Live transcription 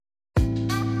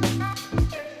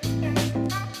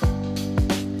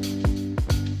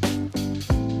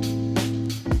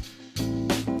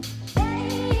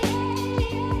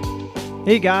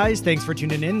Hey guys, thanks for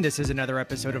tuning in. This is another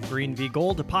episode of Green v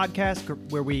Gold, a podcast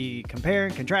where we compare,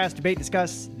 contrast, debate,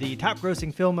 discuss the top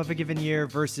grossing film of a given year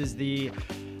versus the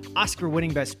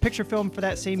Oscar-winning Best Picture film for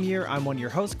that same year. I'm one of your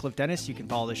hosts, Cliff Dennis. You can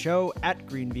follow the show at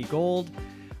Green v Gold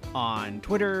on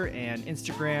Twitter and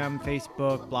Instagram,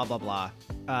 Facebook, blah, blah,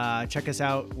 blah. Check us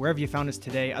out wherever you found us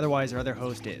today. Otherwise, our other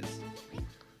host is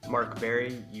Mark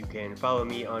Berry. You can follow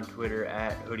me on Twitter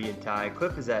at Hoodie and Tie.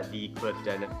 Cliff is at the Cliff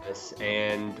Dennis.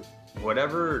 And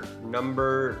whatever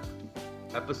number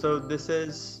episode this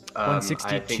is,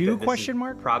 162 question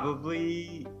mark?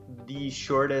 Probably the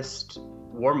shortest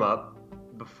warm-up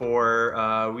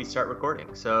before we start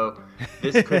recording. So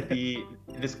this could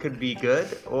be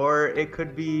good, or it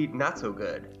could be not so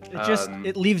good.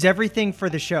 It leaves everything for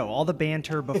the show, all the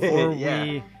banter before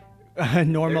yeah. we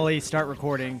normally start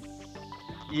recording.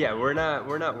 Yeah, we're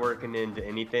not working into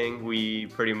anything. We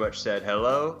pretty much said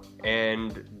hello,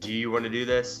 and do you want to do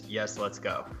this? Yes, let's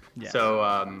go. Yes. So,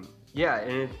 and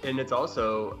it's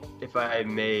also, if I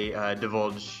may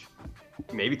divulge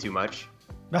maybe too much,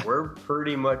 we're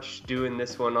pretty much doing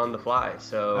this one on the fly.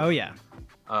 So, oh yeah.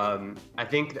 I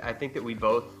think that we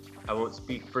both, I won't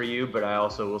speak for you, but I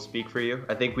also will speak for you.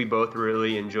 I think we both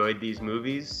really enjoyed these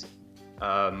movies,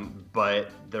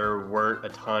 but there weren't a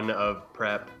ton of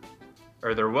prep.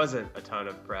 Or there wasn't a ton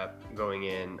of prep going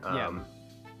in.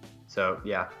 So,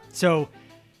 yeah. So,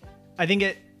 I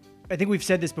think we've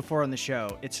said this before on the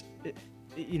show.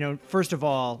 First of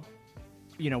all,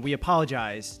 we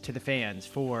apologize to the fans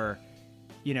for,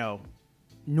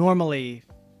 normally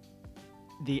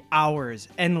the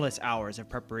endless hours of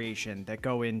preparation that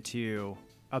go into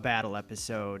a battle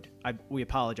episode. We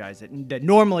apologize that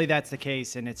normally that's the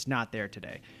case and it's not there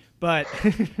today. But,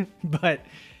 but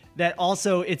that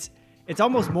also it's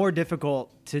almost more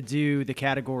difficult to do the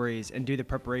categories and do the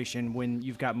preparation when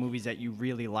you've got movies that you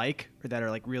really like or that are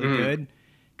like really good.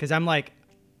 Because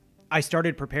I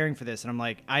started preparing for this and I'm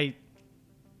like, I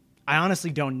honestly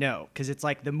don't know, because it's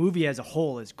like the movie as a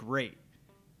whole is great.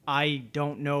 I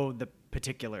don't know the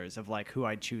particulars of like who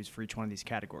I'd choose for each one of these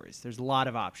categories. There's a lot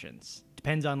of options.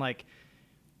 Depends on like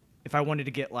if I wanted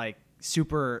to get like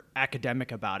super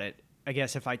academic about it. I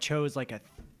guess if I chose like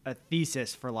a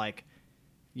thesis for like,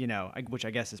 which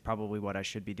I guess is probably what I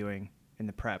should be doing in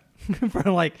the prep for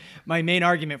like my main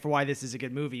argument for why this is a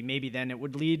good movie. Maybe then it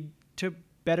would lead to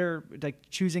better like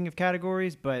choosing of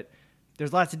categories, but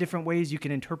there's lots of different ways you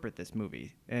can interpret this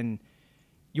movie. And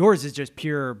yours is just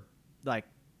pure like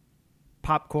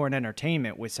popcorn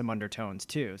entertainment with some undertones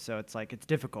too. So it's like, it's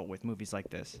difficult with movies like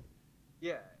this.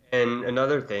 Yeah. And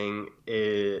another thing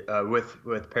is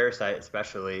with Parasite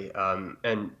especially,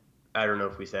 and I don't know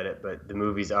if we said it, but the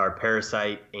movies are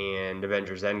Parasite and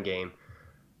Avengers Endgame.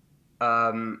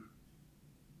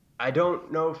 I don't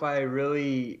know if I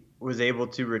really was able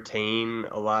to retain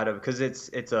a lot of, because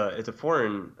it's a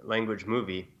foreign language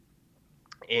movie,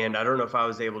 and I don't know if I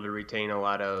was able to retain a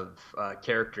lot of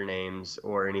character names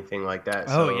or anything like that.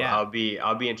 So yeah. I'll be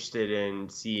interested in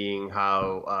seeing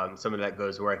how some of that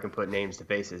goes, where I can put names to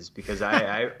faces, because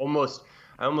I almost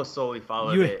solely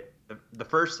followed it the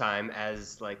first time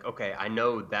as like, okay, I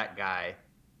know that guy.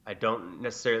 I don't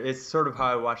necessarily, it's sort of how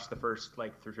I watched the first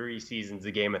like 3 seasons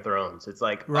of Game of Thrones. It's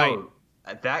like, right. Oh,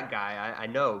 that guy I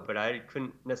know, but I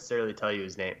couldn't necessarily tell you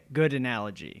his name. Good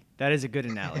analogy. That is a good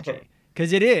analogy.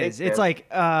 Because it is. It's like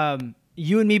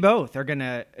you and me both are going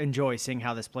to enjoy seeing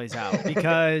how this plays out,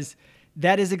 because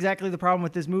that is exactly the problem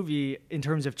with this movie in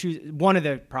terms of one of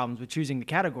the problems with choosing the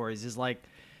categories is like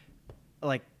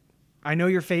I know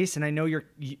your face and I know your,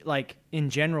 like,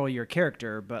 in general, your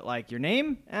character, but like your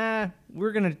name,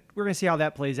 we're gonna see how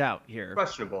that plays out here.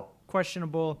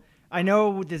 Questionable. I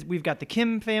know we've got the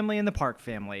Kim family and the Park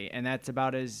family, and that's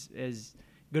about as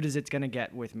good as it's gonna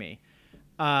get with me.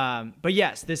 But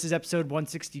yes, this is episode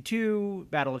 162,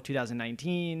 Battle of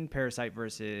 2019, Parasite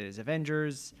versus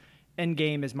Avengers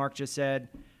Endgame, as Mark just said.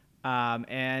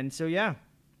 And so yeah,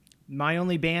 my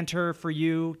only banter for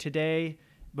you today,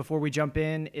 before we jump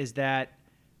in, is that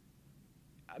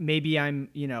maybe I'm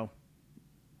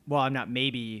not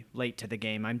maybe late to the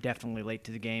game. I'm definitely late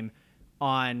to the game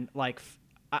on like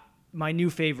my new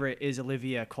favorite is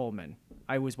Olivia Colman.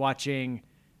 I was watching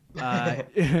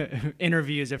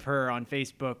interviews of her on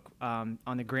Facebook on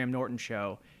the Graham Norton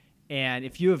Show. And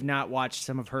if you have not watched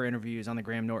some of her interviews on the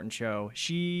Graham Norton Show,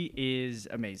 she is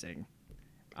amazing.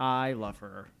 I love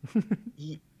her.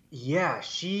 Yeah,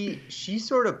 she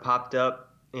sort of popped up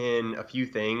in a few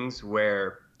things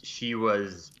where she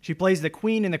plays the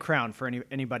queen in The Crown for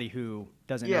anybody who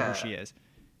doesn't know who she is.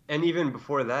 And even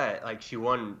before that, like, she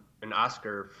won an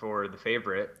Oscar for The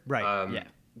Favorite. Right.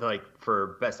 Like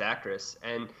for Best Actress.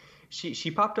 And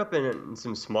she popped up in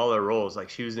some smaller roles. Like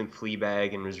she was in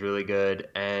Fleabag and was really good.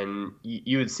 And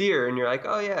you would see her and you're like,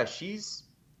 oh yeah, she's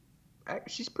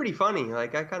pretty funny.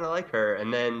 Like I kind of like her.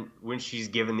 And then when she's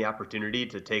given the opportunity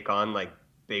to take on like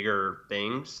bigger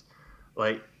things,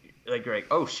 like you're like,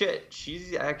 oh shit,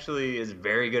 she's actually is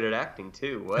very good at acting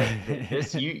too. What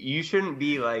this you shouldn't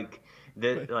be like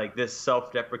this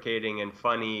self-deprecating and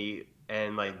funny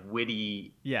and like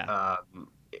witty Yeah.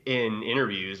 in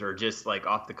interviews or just like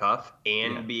off the cuff Yeah.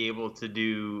 and be able to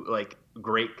do like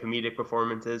great comedic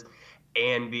performances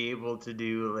and be able to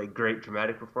do like great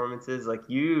dramatic performances. Like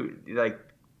you like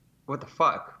what the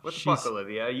fuck, She's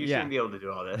Olivia, you yeah. shouldn't be able to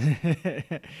do all this.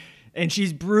 And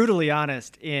she's brutally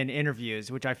honest in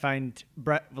interviews, which I find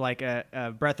like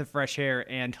a breath of fresh air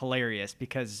and hilarious,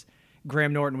 because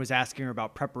Graham Norton was asking her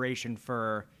about preparation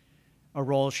for a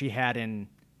role she had in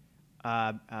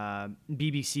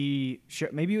BBC show.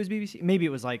 Maybe it was BBC. Maybe it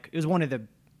was one of the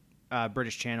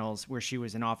British channels where she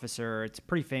was an officer. It's a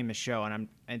pretty famous show, and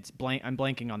I'm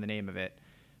blanking on the name of it,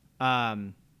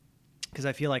 because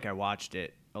I feel like I watched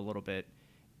it a little bit,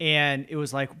 and it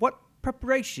was like, what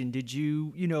preparation did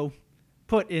you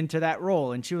put into that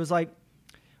role? And she was like,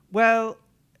 well,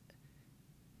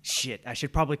 shit, I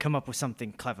should probably come up with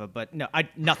something clever, but no,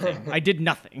 nothing. I did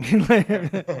nothing.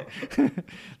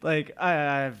 Like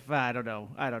I don't know.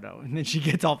 And then she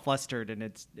gets all flustered, and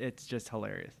it's just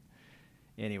hilarious.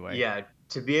 Anyway. Yeah,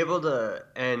 to be able to,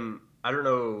 and I don't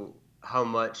know how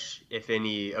much, if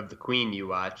any, of The Queen you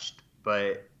watched,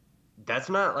 but that's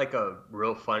not like a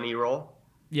real funny role.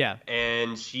 Yeah.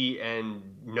 And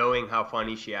knowing how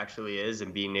funny she actually is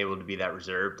and being able to be that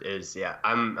reserved is, yeah,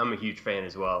 I'm a huge fan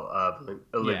as well of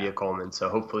Olivia Colman. So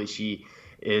hopefully she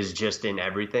is just in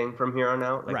everything from here on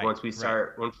out. Like Right, once we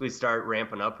start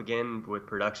ramping up again with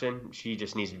production, she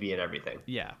just needs to be in everything.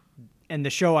 Yeah. And the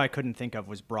show I couldn't think of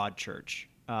was Broadchurch.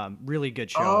 Really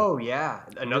good show. Oh yeah,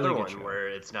 another Really good one show. where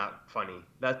it's not funny.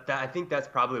 That I think that's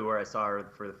probably where I saw her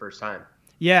for the first time.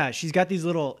 Yeah, she's got these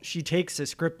little. She takes a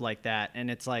script like that, and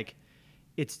it's like,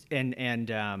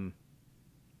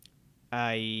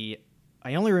 I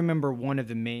only remember one of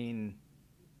the main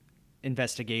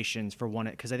investigations for one,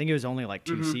 because I think it was only like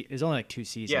it was only like 2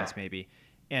 seasons maybe,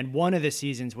 and one of the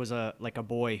seasons was a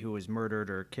boy who was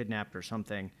murdered or kidnapped or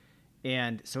something,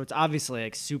 and so it's obviously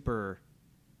like super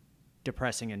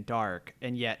depressing and dark,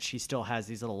 and yet she still has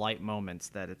these little light moments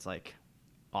that it's like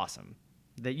awesome,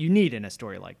 that you need in a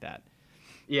story like that.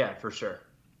 Yeah, for sure.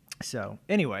 So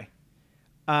anyway,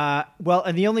 well,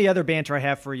 and the only other banter I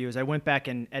have for you is I went back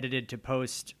and edited to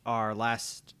post our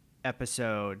last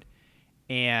episode,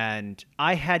 and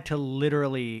I had to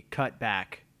literally cut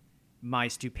back my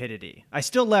stupidity. I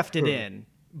still left it in,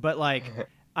 but like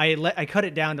I cut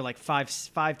it down to like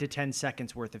 5 to 10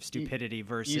 seconds worth of stupidity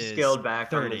versus you scaled back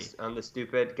 30 on the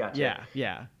stupid. Gotcha.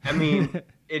 Yeah. I mean,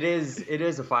 it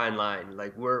is a fine line.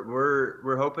 Like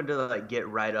we're hoping to like get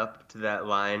right up to that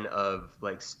line of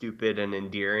like stupid and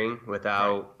endearing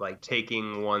without like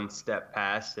taking one step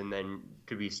past and then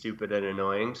to be stupid and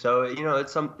annoying. So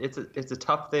it's a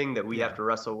tough thing that we have to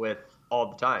wrestle with all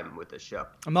the time with this show.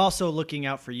 I'm also looking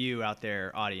out for you out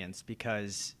there, audience,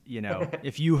 because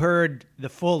if you heard the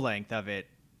full length of it,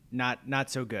 not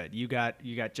so good. You got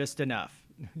just enough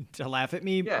to laugh at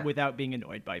me without being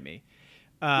annoyed by me.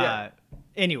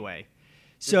 Anyway,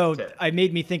 so I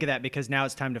made me think of that because now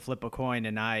it's time to flip a coin,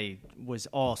 and I was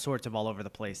all over the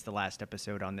place the last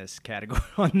episode on this category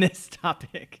on this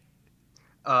topic.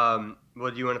 Well,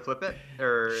 do you want to flip it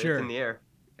or sure. It's in the air?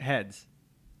 Heads.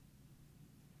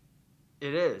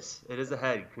 It is a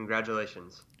head.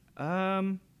 Congratulations. Yep,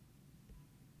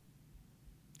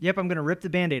 I'm gonna rip the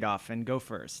Band-Aid off and go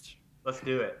first. Let's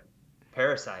do it.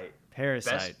 Parasite.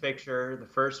 Best Picture, the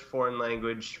first foreign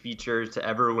language feature to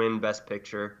ever win Best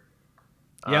Picture.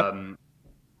 Yep.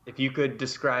 If you could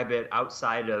describe it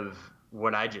outside of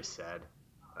what I just said,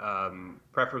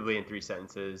 preferably in 3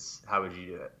 sentences, how would you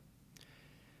do it?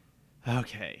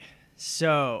 Okay,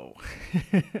 so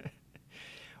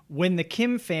when the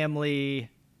Kim family's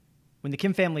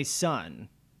son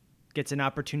gets an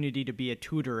opportunity to be a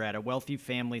tutor at a wealthy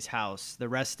family's house, the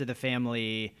rest of the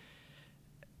family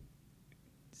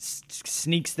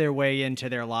sneaks their way into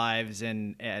their lives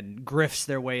and grifts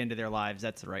their way into their lives.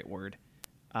 That's the right word.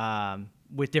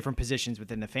 With different positions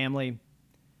within the family.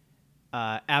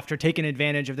 After taking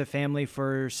advantage of the family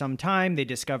for some time, they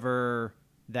discover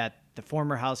that the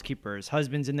former housekeeper's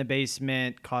husband's in the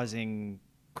basement, causing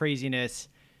craziness.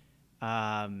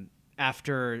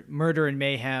 After murder and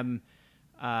mayhem,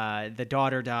 the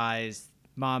daughter dies.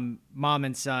 Mom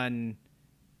and son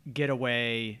get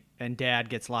away, and dad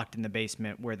gets locked in the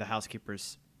basement where the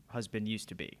housekeeper's husband used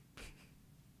to be.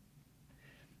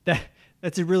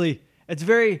 That's a really, it's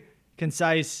very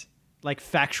concise, like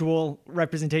factual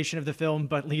representation of the film,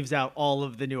 but leaves out all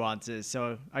of the nuances.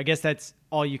 So I guess that's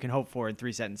all you can hope for in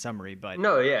 3 sentence summary. But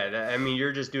No, yeah, I mean,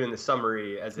 you're just doing the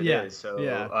summary as it yeah, is. So,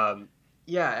 yeah.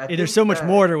 yeah, I There's think so much that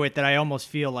more to it that I almost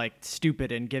feel like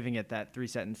stupid in giving it that 3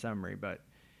 sentence summary. But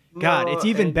God, no, it's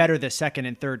even and better the second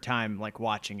and third time, like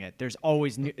watching it. There's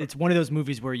always new, it's one of those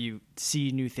movies where you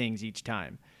see new things each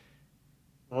time.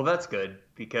 well, that's good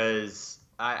because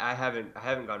I haven't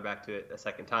gone back to it a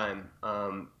second time.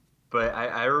 But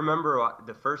I remember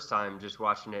the first time just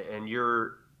watching it, and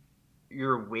you're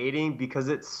waiting because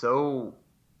it's so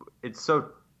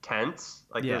tense.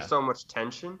 Like there's Yeah. so much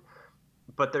tension,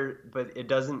 but it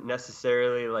doesn't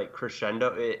necessarily like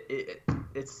crescendo.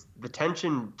 It's the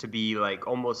tension to be like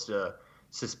almost a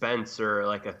suspense or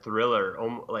like a thriller,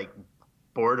 like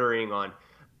bordering on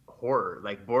horror,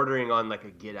 like bordering on like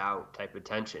a Get Out type of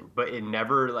tension. But Yeah.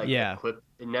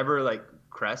 it never like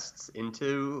crests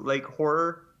into like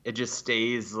horror. It just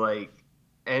stays like,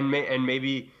 and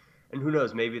maybe, and who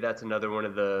knows, maybe that's another one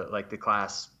of the like the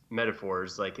class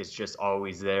metaphors. Like it's just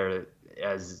always there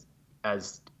as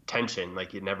tension,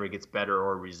 like it never gets better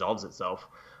or resolves itself.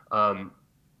 Um,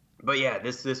 but yeah,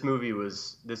 this movie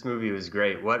was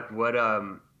great. What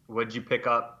did you pick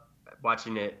up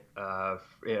watching it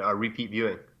a repeat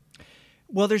viewing?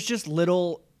 Well, there's just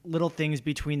little things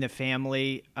between the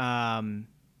family.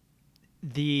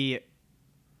 The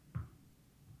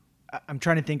I'm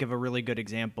trying to think of a really good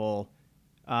example,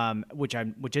 which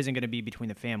isn't going to be between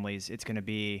the families. It's going to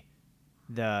be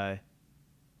the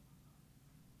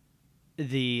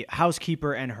the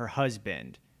housekeeper and her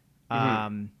husband.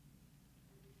 Hmm.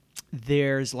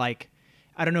 There's like,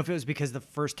 I don't know if it was because the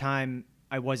first time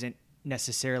I wasn't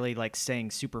necessarily like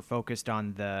staying super focused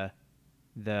on the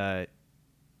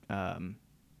um,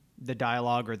 the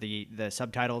dialogue or the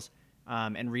subtitles,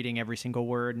 and reading every single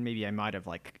word. Maybe I might have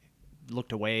like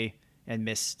looked away and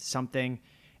missed something,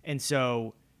 and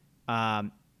so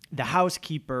um, the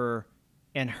housekeeper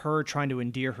and her trying to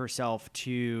endear herself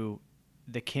to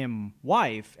the Kim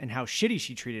wife and how shitty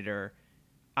she treated her.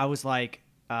 I was like,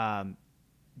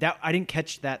 that I didn't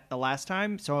catch that the last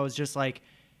time, so I was just like,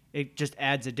 it just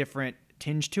adds a different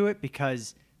tinge to it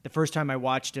because the first time I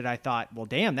watched it, I thought, well,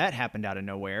 damn, that happened out of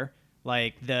nowhere.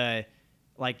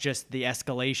 Just the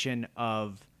escalation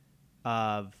of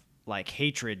like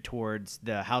hatred towards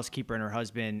the housekeeper and her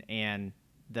husband and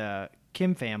the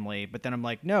Kim family. But then I'm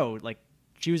like, no, like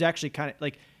she was actually kind of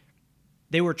like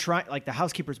they were trying, like the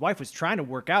housekeeper's wife was trying to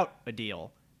work out a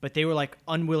deal, but they were like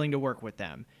unwilling to work with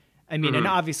them. I mean, and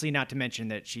Hmm. obviously not to mention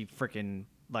that she freaking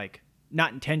like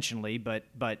not intentionally, but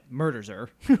murders her.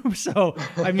 So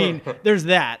I mean, there's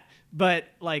that. But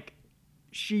like,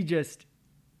 she just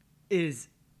is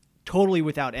totally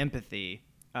without empathy.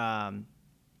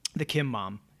 The Kim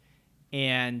mom,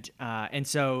 and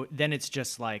so then it's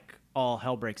just like all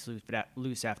hell breaks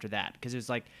loose after that because it's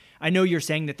like I know you're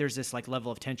saying that there's this like level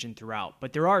of tension throughout,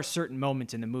 but there are certain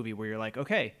moments in the movie where you're like,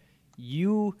 okay,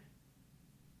 you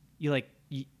like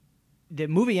the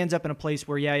movie ends up in a place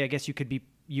where I guess you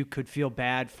could feel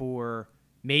bad for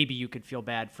maybe you could feel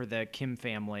bad for the Kim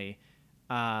family,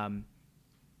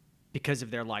 because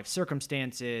of their life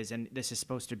circumstances, and this is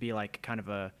supposed to be like kind of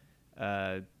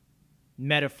a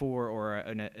metaphor or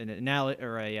an analogy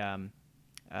or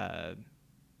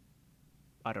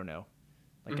I don't know,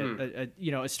 like Hmm.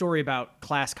 a story about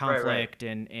class Right, right. conflict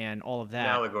and all of An that.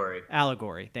 allegory.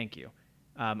 Allegory, thank you.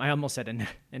 I almost said an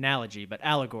analogy, but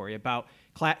allegory about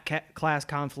class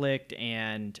conflict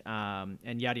and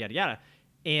yada yada yada.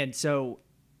 And so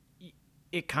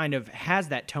it kind of has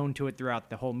that tone to it throughout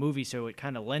the whole movie. So it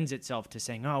kind of lends itself to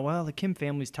saying, oh, well, the Kim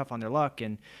family's tough on their luck.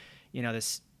 And,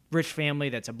 this rich family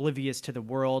that's oblivious to the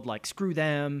world, like, screw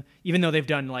them, even though they've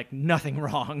done, like, nothing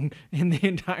wrong in the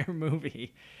entire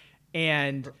movie.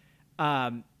 And,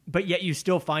 but yet you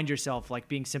still find yourself, like,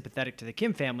 being sympathetic to the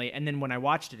Kim family. And then when I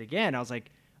watched it again, I was like,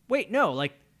 wait, no,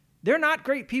 like, they're not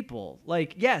great people.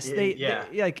 Like, yes, Yeah.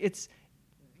 they like, it's,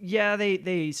 yeah,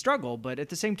 they struggle, but at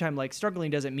the same time, like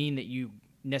struggling doesn't mean that you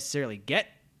necessarily get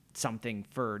something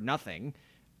for nothing.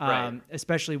 Right.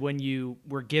 Especially when you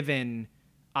were given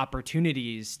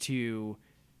opportunities to,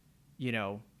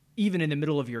 even in the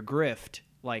middle of your grift,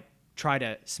 like try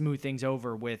to smooth things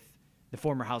over with the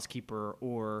former housekeeper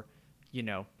or,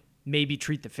 maybe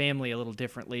treat the family a little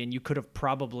differently. And you could have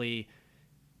probably,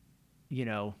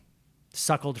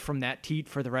 suckled from that teat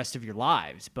for the rest of your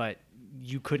lives, but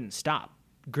you couldn't stop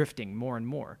grifting more and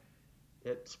more.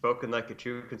 Spoken like a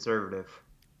true conservative.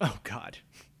 Oh, God.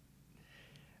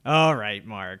 All right,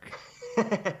 Mark.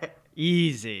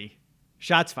 Easy.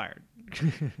 Shots fired.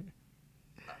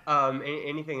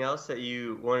 Anything else that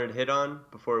you wanted to hit on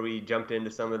before we jumped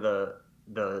into some of the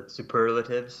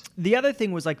superlatives? The other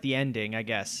thing was like the ending, I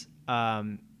guess,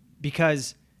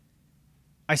 because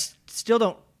still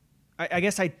don't. I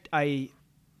guess I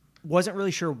wasn't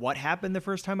really sure what happened the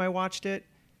first time I watched it,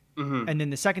 and then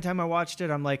the second time I watched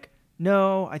it, I'm like,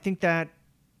 no, I think that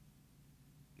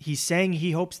he's saying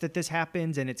he hopes that this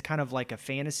happens, and it's kind of like a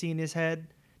fantasy in his head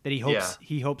that he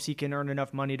hopes he can earn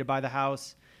enough money to buy the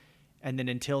house, and then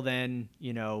until then,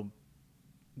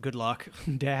 good luck,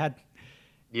 Dad.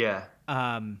 Yeah.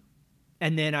 And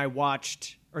then I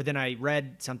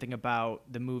read something about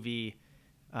the movie,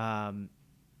 and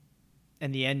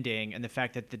the ending, and the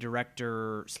fact that the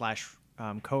director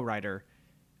 / co-writer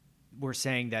were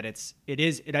saying that it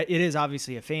is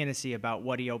obviously a fantasy about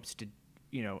what he hopes to,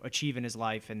 achieve in his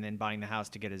life, and then buying the house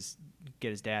to get his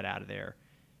dad out of there,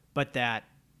 but that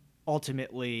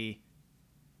ultimately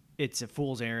it's a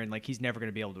fool's errand. Like, he's never going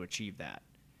to be able to achieve that,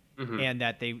 and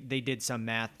that they did some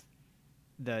math.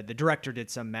 The director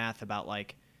did some math about,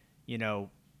 like,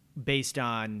 based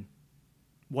on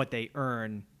what they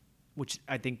earn, which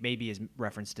I think maybe is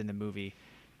referenced in the movie,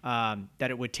 that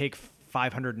it would take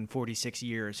 546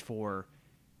 years for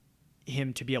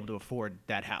him to be able to afford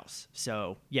that house.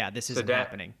 So yeah, this isn't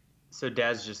happening. So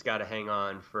Dad's just got to hang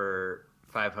on for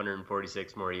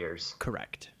 546 more years.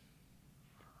 Correct.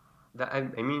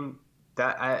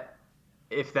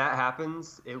 If that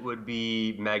happens, it would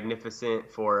be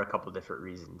magnificent for a couple different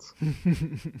reasons.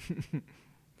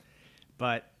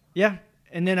 But yeah,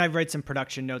 and then I've read some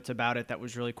production notes about it that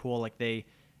was really cool. Like, they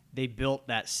built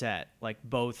that set, like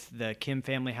both the Kim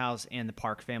family house and the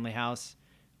Park family house,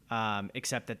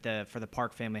 except that for the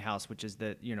Park family house, which is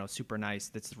the super nice,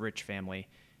 that's the rich family,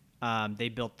 they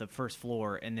built the first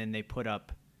floor, and then they put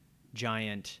up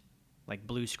giant, like,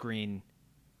 blue screen,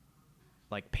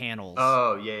 like, panels.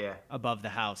 Oh yeah. Above the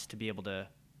house to be able to.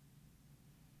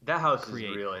 That house is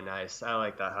really nice. I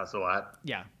like that house a lot.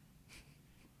 Yeah.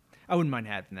 I wouldn't mind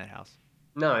having that house.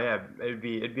 No, yeah, it'd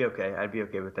be okay. I'd be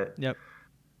okay with it. Yep.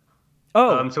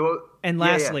 Oh,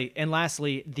 lastly,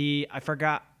 I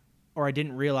forgot, or I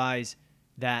didn't realize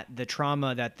that the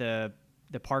trauma that the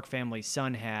Park family's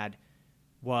son had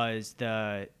was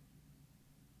the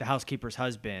housekeeper's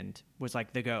husband was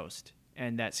like the ghost,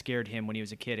 and that scared him when he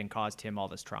was a kid and caused him all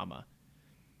this trauma.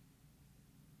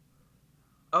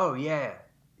 Oh yeah.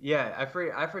 I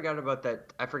forgot about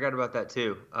that. I forgot about that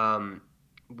too.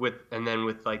 With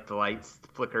like the lights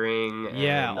flickering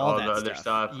and all the other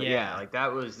stuff. Yeah, like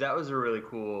that was a really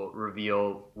cool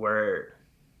reveal where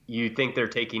you think they're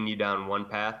taking you down one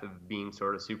path of being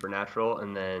sort of supernatural,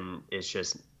 and then it's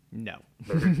just no.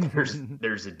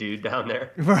 There's a dude down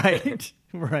there. Right.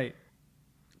 Right.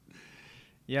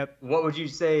 Yep. What would you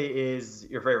say is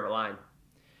your favorite line?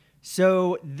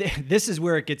 So this is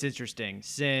where it gets interesting,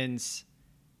 since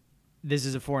this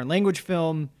is a foreign language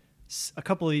film. A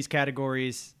couple of these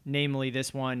categories, namely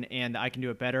this one and I Can Do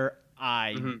It Better,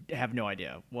 I have no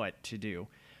idea what to do,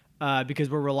 because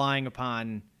we're relying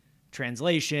upon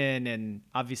translation, and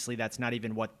obviously that's not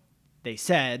even what they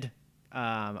said.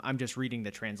 I'm just reading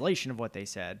the translation of what they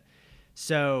said.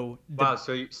 So wow,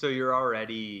 so you're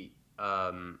already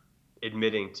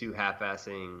admitting to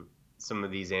half-assing some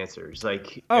of these answers.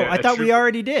 Like, I thought we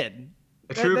already did.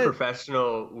 A true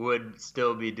professional would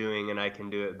still be doing, and I Can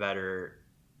Do It Better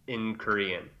in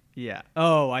Korean. Yeah.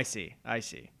 Oh, I see.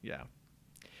 Yeah.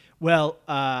 Well,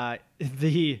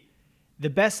 the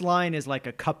best line is like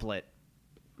a couplet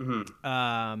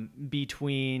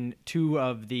between two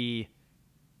of the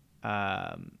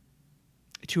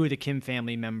Kim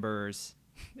family members,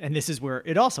 and this is where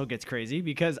it also gets crazy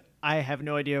because I have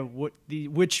no idea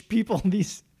which people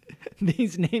these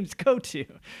names go to.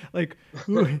 Like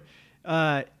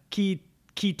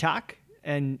Ki-tak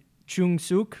and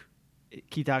Chung-suk,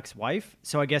 Ki-tak's wife.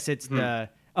 So I guess it's the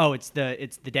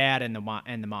dad and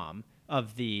the mom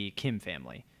of the Kim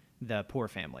family, the poor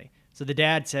family. So the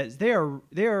dad says they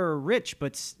are rich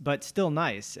but still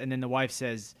nice, and then the wife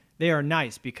says they are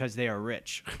nice because they are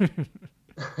rich.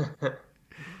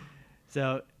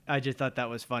 So I just thought that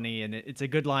was funny, and it's a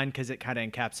good line because it kind of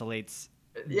encapsulates.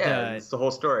 Yeah, it's the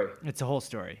whole story. It's the whole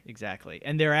story, exactly,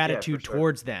 and their attitude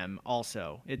towards them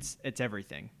also. It's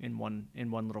everything in one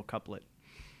little couplet.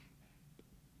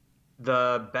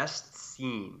 The best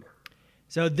scene.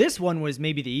 So this one was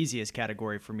maybe the easiest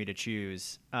category for me to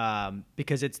choose,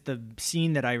 because it's the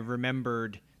scene that I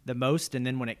remembered the most, and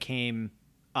then when it came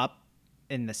up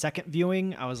in the second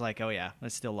viewing, I was like, oh yeah, I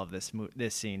still love this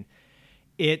scene.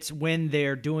 It's when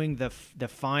they're doing the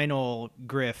final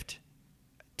grift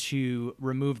to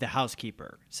remove the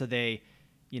housekeeper. So they,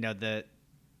 the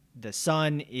the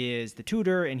son is the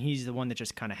tutor, and he's the one that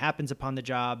just kind of happens upon the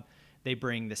job. They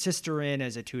bring the sister in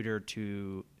as a tutor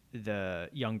to the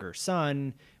younger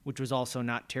son, which was also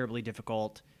not terribly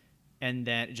difficult, and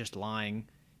then just lying.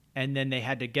 And then they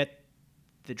had to get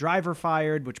the driver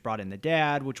fired, which brought in the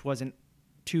dad, which wasn't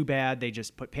too bad. They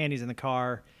just put panties in the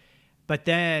car. But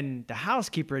then the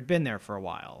housekeeper had been there for a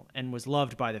while and was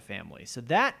loved by the family. So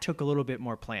that took a little bit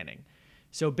more planning.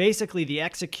 So basically the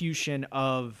execution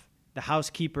of the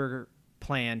housekeeper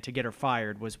plan to get her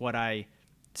fired was what I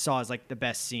saw as like the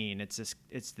best scene.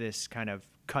 It's this kind of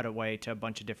cutaway to a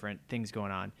bunch of different things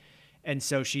going on. And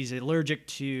so she's allergic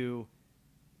to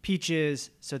peaches,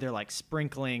 so they're like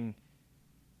sprinkling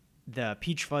the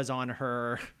peach fuzz on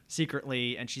her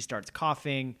secretly, and she starts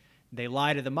coughing. They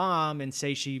lie to the mom and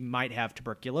say she might have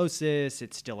tuberculosis.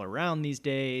 It's still around these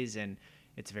days, and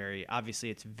it's very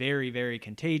very, very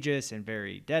contagious and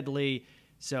very deadly.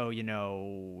 So,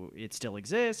 it still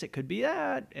exists. It could be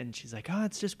that. And she's like, oh,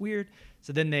 it's just weird.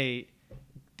 So then they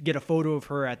get a photo of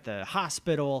her at the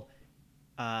hospital,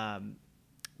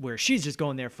 where she's just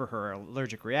going there for her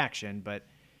allergic reaction. But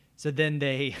so then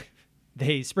they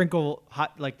sprinkle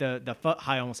hot, like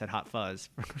I almost said hot fuzz.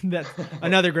 That's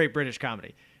another great British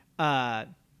comedy. But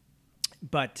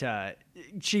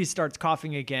she starts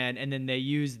coughing again, and then they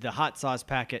use the hot sauce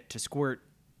packet to squirt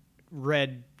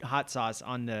red hot sauce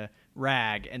on the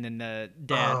rag, and then the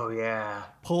dad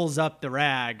pulls up the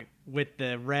rag with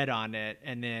the red on it,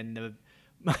 and then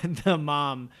the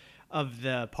mom of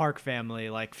the Park family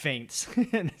like faints,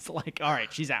 and it's like, all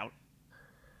right, she's out.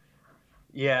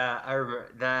 Yeah, I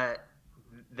remember that.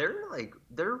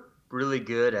 They're really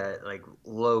good at like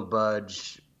low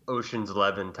budge Ocean's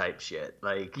 11 type shit.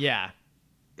 Like, yeah,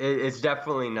 it's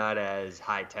definitely not as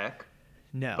high tech.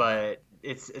 No, but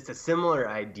it's a similar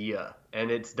idea, and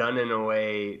it's done in a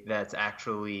way that's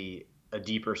actually a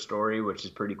deeper story, which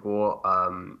is pretty cool.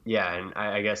 And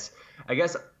I guess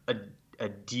a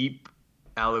deep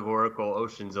allegorical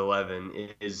Ocean's 11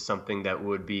 is something that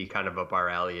would be kind of up our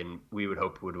alley, and we would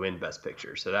hope would win Best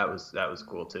Picture. So that was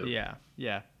cool too.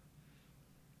 Yeah.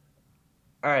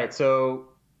 All right, so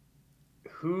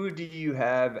who do you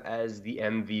have as the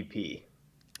MVP?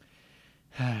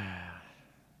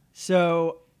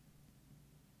 So,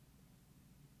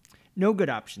 no good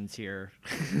options here.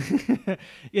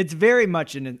 It's very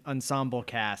much an ensemble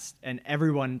cast, and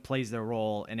everyone plays their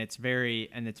role, and it's very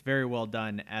well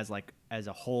done as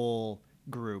a whole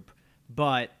group.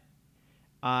 But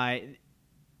I'll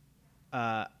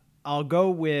go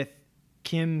with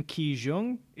Kim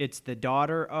Ki-jung. It's the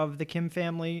daughter of the Kim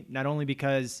family, not only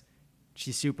because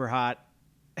she's super hot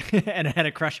and I had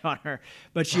a crush on her,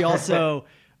 but she also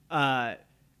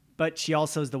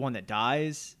is the one that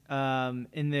dies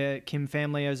in the Kim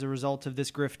family as a result of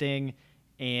this grifting.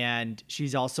 And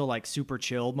she's also like super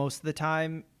chill most of the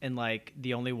time, and like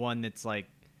the only one that's like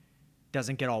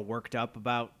doesn't get all worked up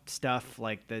about stuff.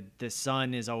 Like the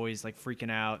son is always like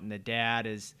freaking out, and the dad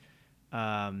is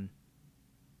kind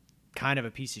of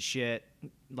a piece of shit.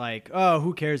 Like, oh,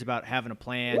 who cares about having a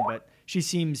plan? But she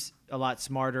seems a lot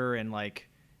smarter and like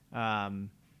than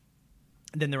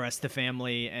the rest of the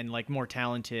family, and like more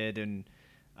talented, and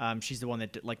she's the one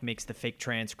that like makes the fake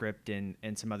transcript and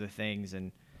some other things.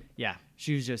 And yeah,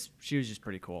 she was just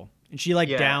pretty cool, and she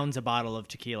downs a bottle of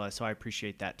tequila, so I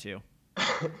appreciate that too.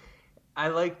 I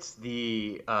liked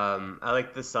the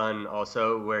son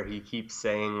also, where he keeps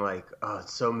saying like, oh,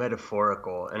 it's so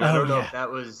metaphorical, and I don't know if that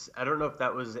was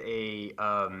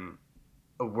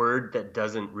a word that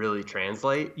doesn't really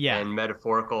translate. Yeah. And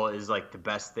metaphorical is like the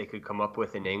best they could come up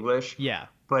with in English. Yeah.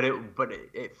 But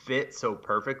it fit so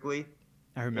perfectly.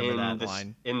 I remember that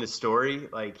line in the story.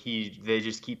 Like they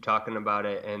just keep talking about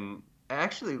it, and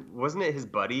actually, wasn't it his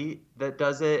buddy that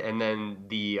does it? And then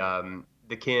the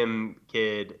Kim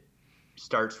kid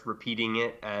starts repeating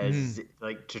it as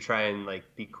like to try and like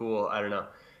be cool. I don't know.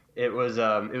 It was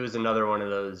another one of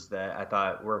those that I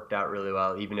thought worked out really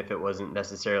well, even if it wasn't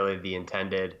necessarily the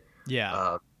intended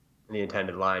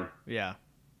line. Yeah.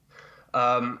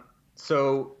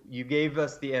 So you gave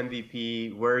us the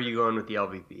MVP. Where are you going with the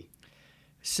LVP?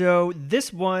 So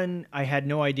this one I had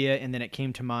no idea, and then it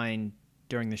came to mind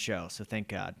during the show. So thank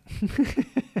God.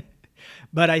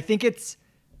 But I think it's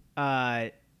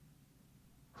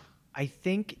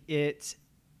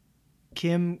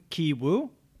Kim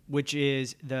Ki-woo, which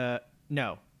is that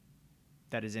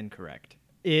is incorrect.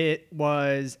 It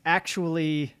was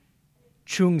actually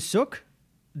Chung Suk,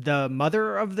 the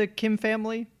mother of the Kim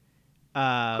family.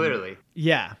 Clearly.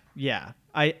 Yeah.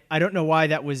 I don't know why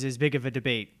that was as big of a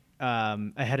debate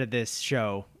ahead of this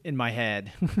show in my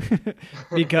head.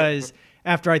 Because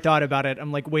after I thought about it,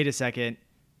 I'm like, wait a second.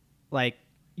 Like,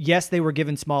 yes, they were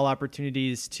given small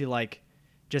opportunities to like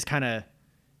just kind of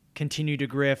continue to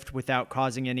grift without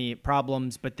causing any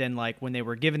problems. But then like when they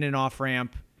were given an off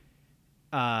ramp,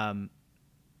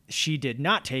 she did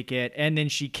not take it. And then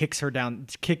she kicks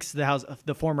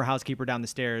the former housekeeper down the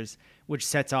stairs, which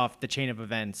sets off the chain of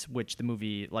events, which the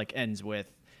movie like ends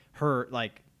with her,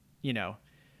 like, you know,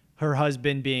 her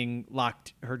husband being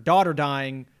locked, her daughter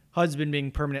dying, husband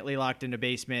being permanently locked in a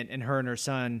basement, and her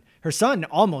son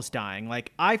almost dying.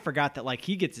 Like, I forgot that like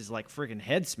he gets his like freaking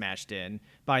head smashed in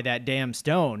by that damn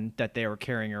stone that they were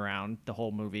carrying around the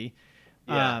whole movie.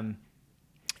 Yeah.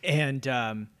 And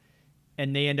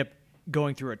they end up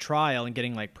going through a trial and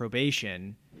getting like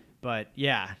probation. But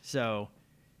yeah, so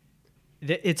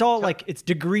it's all like, it's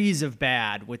degrees of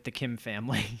bad with the Kim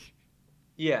family.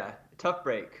 Yeah. Tough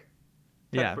break.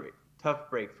 Tough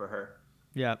break for her.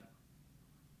 Yeah.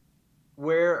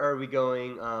 Where are we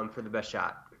going for the best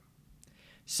shot?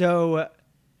 So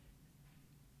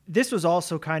this was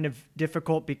also kind of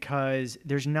difficult because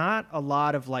there's not a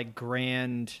lot of like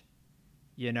grand,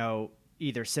 you know,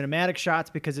 either cinematic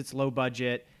shots because it's low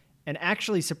budget, and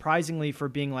actually surprisingly for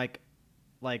being like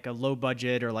a low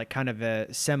budget or like kind of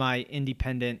a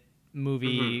semi-independent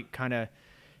movie kind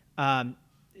of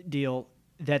deal,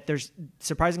 that there's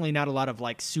surprisingly not a lot of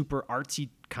like super artsy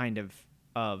kind of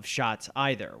shots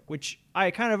either, which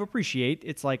I kind of appreciate.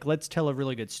 It's like, let's tell a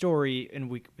really good story,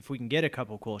 and if we can get a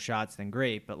couple cool shots, then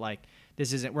great. But like,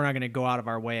 we're not going to go out of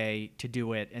our way to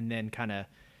do it and then kind of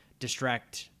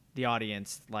distract the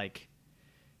audience, like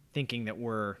thinking that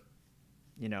we're,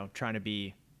 you know, trying to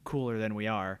be cooler than we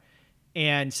are.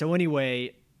 And so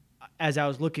anyway, as I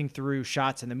was looking through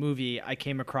shots in the movie, I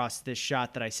came across this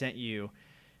shot that I sent you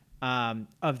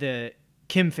of the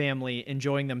Kim family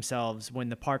enjoying themselves when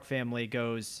the Park family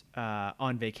goes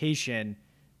on vacation.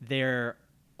 They're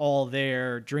all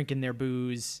there drinking their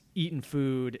booze, eating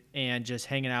food, and just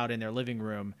hanging out in their living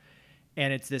room.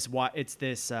 And it's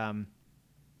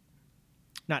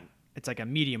like a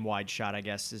medium wide shot, I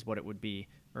guess is what it would be,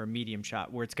 or a medium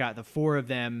shot, where it's got the four of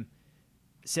them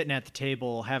sitting at the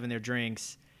table having their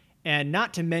drinks. And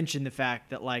not to mention the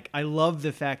fact that, like, I love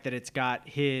the fact that it's got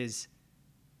his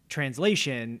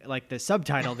translation, like the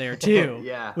subtitle there too.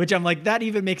 Yeah. Which I'm like, that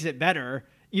even makes it better,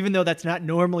 even though that's not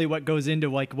normally what goes into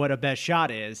like what a best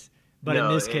shot is. But in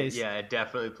this case, it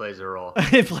definitely plays a role.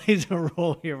 It plays a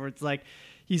role here where it's like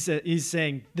he's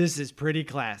saying this is pretty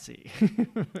classy.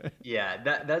 Yeah,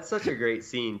 that's such a great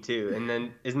scene too. And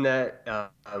then isn't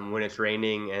that when it's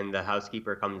raining and the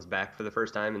housekeeper comes back for the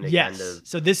first time and they yes. kind of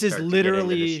so this is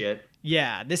literally shit?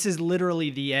 Yeah, this is literally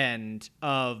the end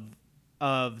of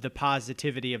the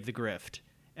positivity of the grift,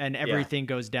 and everything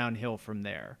goes downhill from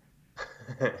there.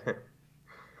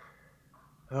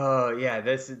 Oh yeah,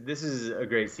 this is a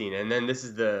great scene, and then this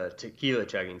is the tequila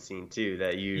chugging scene too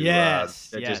that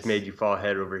just made you fall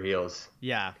head over heels.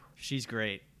 Yeah, she's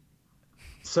great.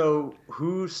 So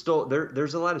who stole?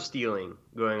 There's a lot of stealing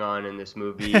going on in this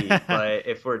movie, but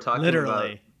if we're talking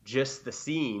about just the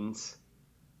scenes,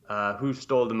 who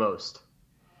stole the most?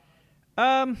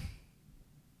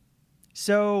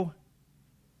 So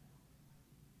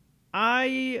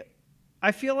I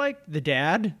feel like the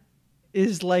dad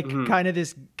is like kind of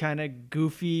this kind of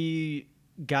goofy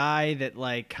guy that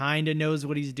like kind of knows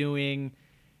what he's doing,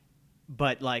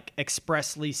 but like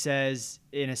expressly says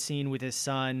in a scene with his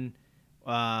son,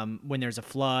 when there's a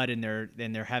flood and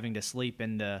they're having to sleep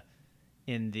in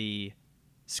the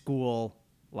school,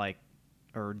 like,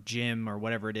 or gym or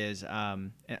whatever it is,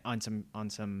 on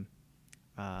some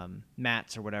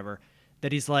mats or whatever,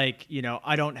 that he's like, you know,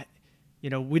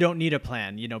 we don't need a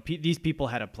plan. You know, these people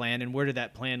had a plan, and where did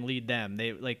that plan lead them?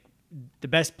 They like, the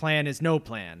best plan is no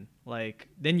plan. Like,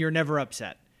 then you're never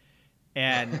upset.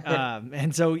 And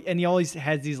and he always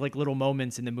has these like little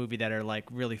moments in the movie that are like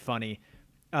really funny.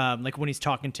 Like when he's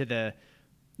talking to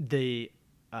the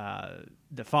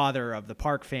father of the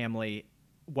Park family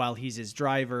while he's his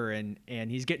driver, and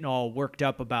he's getting all worked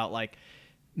up about like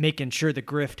making sure the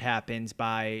grift happens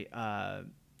by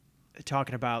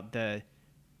talking about the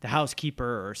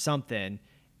housekeeper or something,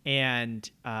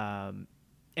 and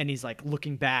he's like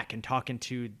looking back and talking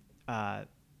to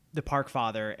the Park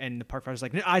father, and the Park father's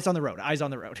like, eyes on the road.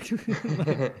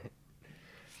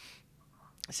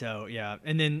 So yeah,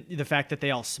 and then the fact that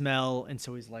they all smell, and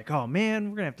so he's like, oh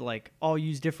man, we're gonna have to like all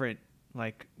use different,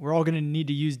 like we're all gonna need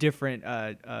to use different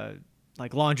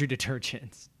like laundry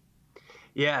detergents.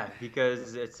 Yeah,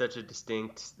 because it's such a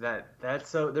distinct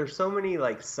there's so many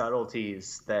like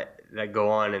subtleties that go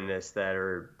on in this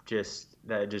that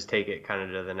just take it kind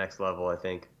of to the next level, I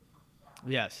think.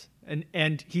 Yes.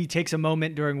 And he takes a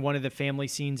moment during one of the family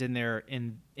scenes in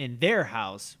their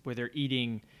house where they're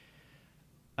eating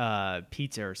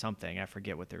pizza or something. I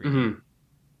forget what they're eating.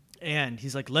 And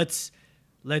he's like, let's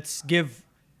give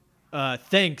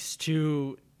thanks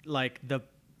to the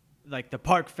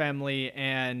Park family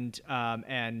and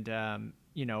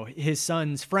his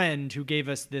son's friend who gave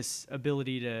us this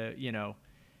ability to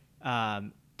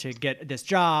get this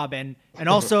job, and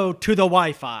also to the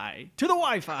Wi-Fi.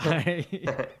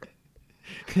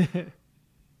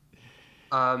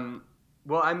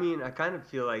 Well, I mean, I kind of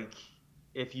feel like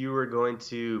if you were going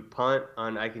to punt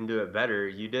on I Can Do It Better,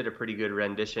 you did a pretty good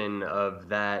rendition of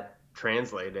that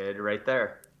translated right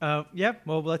there. Yeah,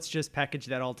 well, let's just package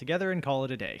that all together and call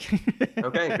it a day.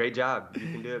 Okay, great job.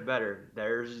 You can do it better.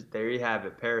 There you have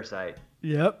it, Parasite.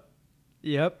 Yep.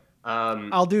 Um,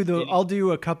 I'll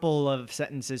do a couple of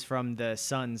sentences from the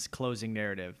Sun's closing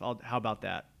narrative. How about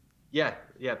that? yeah,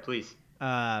 please.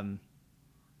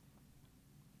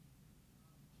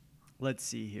 Let's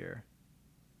see here.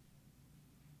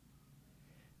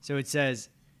 So it says,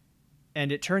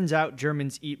 and it turns out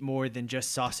Germans eat more than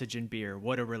just sausage and beer.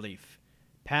 What a relief.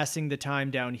 Passing the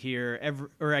time down here,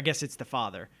 or I guess it's the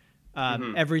father.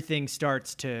 Everything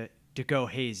starts to go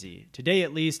hazy. Today,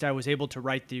 at least, I was able to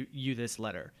write you this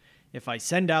letter. If I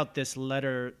send out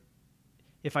the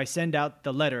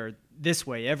letter this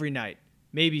way every night,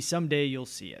 maybe someday you'll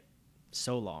see it.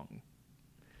 So long.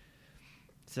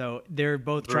 So they're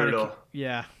both Brutal.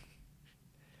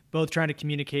 both trying to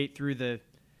communicate through the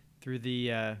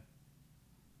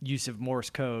use of Morse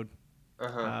code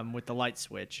with the light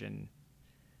switch, and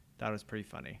that was pretty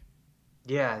funny.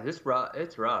 Yeah, it's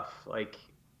rough. Like,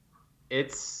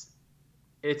 it's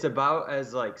about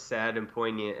as like sad and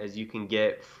poignant as you can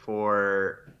get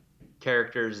for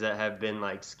characters that have been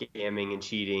like scamming and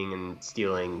cheating and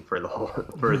stealing for the whole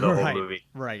whole movie.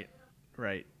 Right.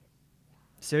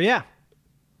 So yeah,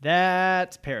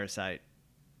 that's Parasite.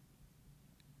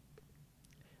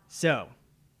 So,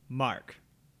 Mark,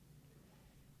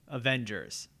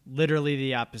 Avengers, literally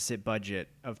the opposite budget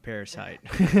of Parasite.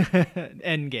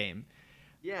 Endgame.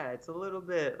 Yeah, it's a little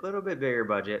bit bigger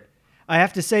budget. I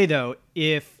have to say though,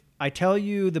 if I tell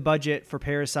you the budget for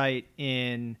Parasite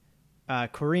in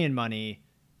Korean money,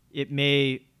 it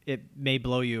may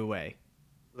blow you away.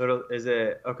 Is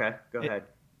it okay? Go ahead.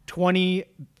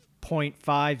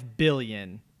 20.5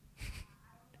 billion.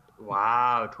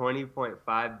 Wow,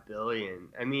 20.5 billion.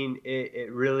 I mean,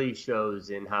 it really shows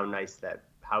in how nice that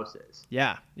house is.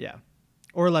 Yeah.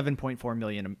 Or 11.4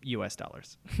 million US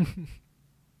dollars.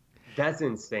 That's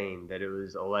insane that it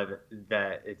was 11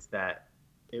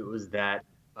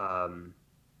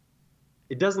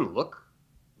 it doesn't look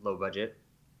low budget.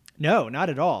 No, not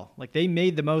at all. Like, they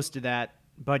made the most of that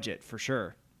budget for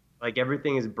sure. Like,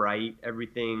 everything is bright,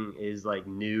 everything is like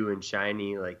new and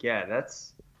shiny. Like, yeah,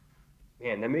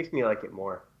 man, that makes me like it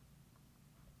more.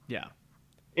 Yeah.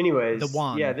 Anyways, the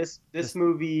wand. Yeah, this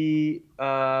movie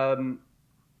cost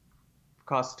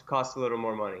a little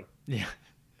more money. Yeah.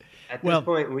 At this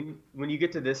point, when you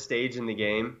get to this stage in the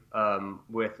game,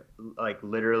 with like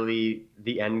literally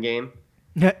the end game,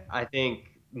 I think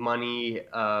money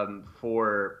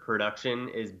for production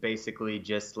is basically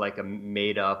just like a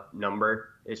made up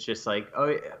number. It's just like,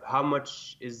 oh, how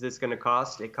much is this going to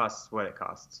cost? It costs what it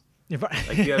costs.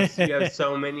 Like you have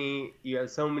so many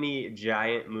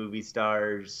giant movie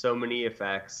stars, so many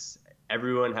effects.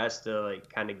 Everyone has to like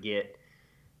kind of get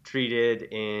treated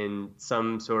in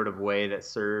some sort of way that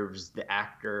serves the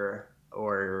actor,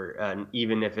 or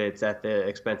even if it's at the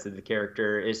expense of the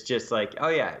character. It's just like, oh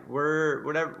yeah, we're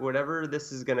whatever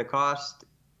this is going to cost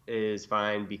is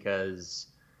fine, because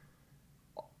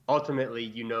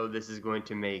ultimately this is going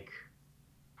to make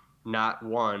not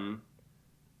one,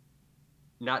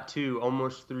 not two,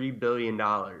 almost $3 billion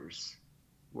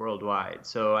worldwide.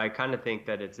 So I kind of think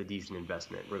that it's a decent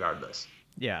investment regardless.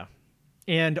 Yeah.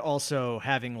 And also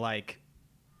having like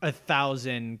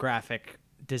 1,000 graphic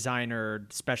designer,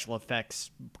 special effects,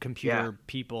 computer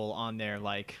people on there.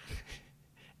 Like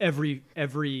every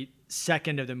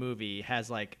second of the movie has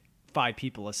like 5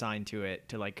 people assigned to it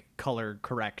to like color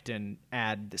correct and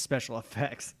add the special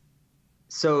effects.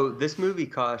 So this movie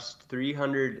cost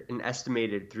an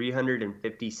estimated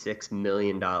 $356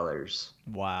 million.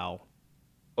 Wow.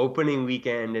 Opening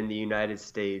weekend in the United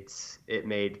States, it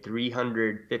made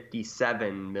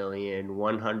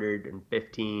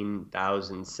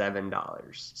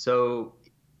 $357,115,007. So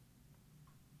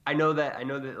I know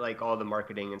that like all the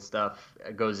marketing and stuff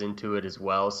goes into it as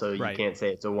well. So you can't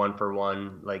say it's a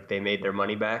 1-for-1, like they made their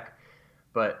money back.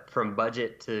 But from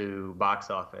budget to box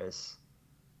office,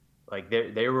 like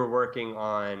they were working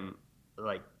on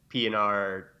like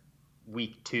PNR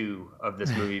week 2 of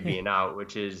this movie being out,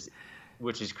 which is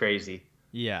crazy.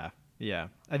 Yeah.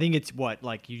 I think it's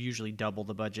like you usually double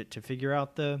the budget to figure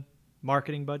out the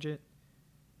marketing budget.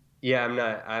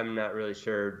 Yeah, I'm not really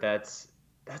sure. That's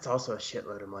also a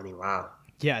shitload of money. Wow.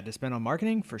 Yeah, to spend on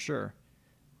marketing for sure.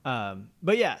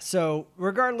 But yeah, so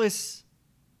regardless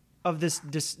of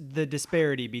the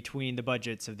disparity between the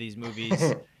budgets of these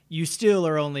movies, you still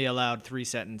are only allowed 3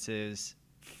 sentences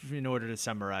in order to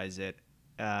summarize it.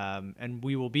 And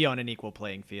we will be on an equal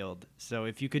playing field. So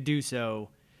if you could do so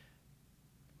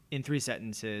in 3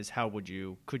 sentences,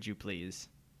 could you please?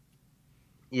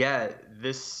 Yeah,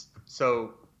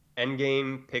 so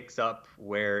Endgame picks up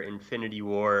where Infinity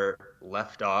War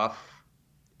left off,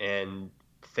 and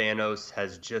Thanos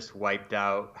has just wiped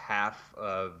out half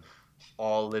of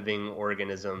all living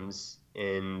organisms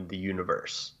in the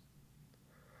universe.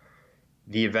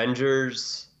 The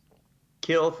Avengers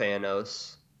kill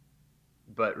Thanos,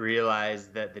 but realize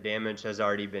that the damage has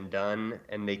already been done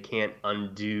and they can't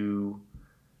undo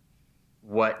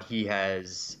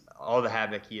all the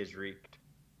havoc he has wreaked.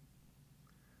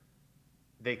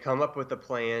 They come up with a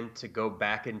plan to go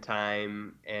back in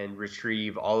time and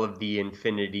retrieve all of the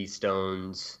Infinity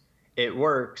Stones. It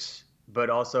works,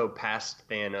 but also past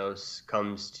Thanos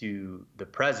comes to the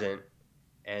present,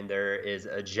 and there is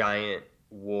a giant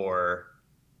war,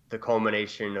 the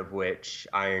culmination of which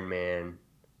Iron Man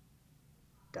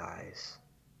dies.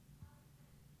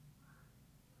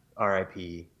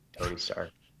 R.I.P. Tony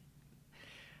Stark.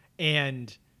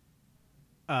 And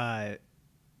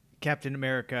Captain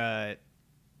America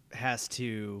has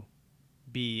to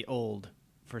be old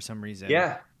for some reason.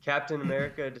 Yeah, Captain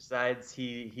America decides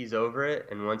he's over it,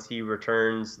 and once he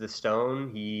returns the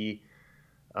stone, he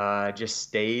just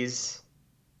stays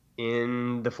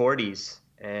in the 40s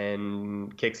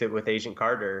and kicks it with Agent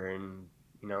Carter, and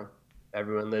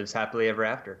everyone lives happily ever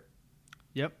after.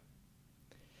 Yep.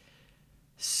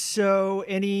 So,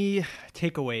 any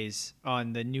takeaways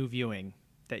on the new viewing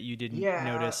that you didn't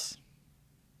notice?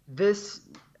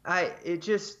 It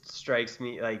just strikes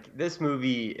me like this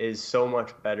movie is so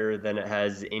much better than it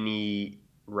has any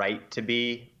right to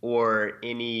be or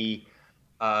any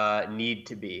need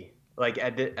to be. Like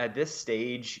at this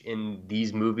stage in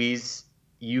these movies,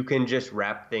 you can just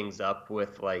wrap things up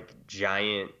with like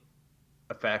giant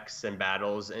effects and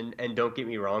battles, and don't get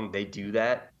me wrong, they do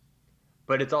that.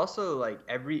 But it's also like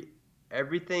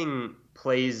everything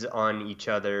plays on each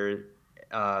other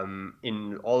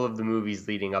in all of the movies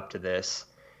leading up to this.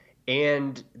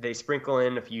 And they sprinkle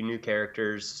in a few new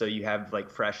characters, so you have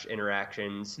like fresh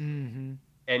interactions. Mm-hmm.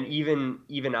 And even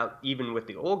with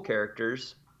the old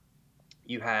characters,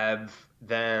 you have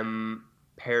them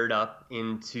paired up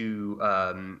into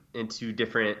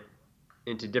different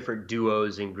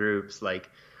duos and groups,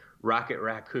 like Rocket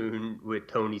Raccoon with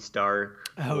Tony Stark,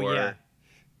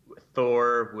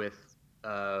 Thor with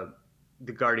the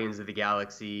Guardians of the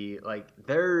Galaxy. Like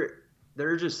there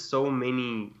are just so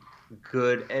many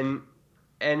good, and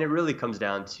it really comes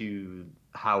down to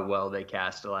how well they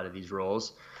cast a lot of these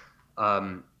roles.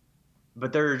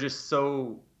 But they're just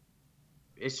so,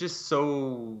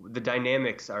 the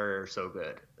dynamics are so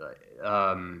good.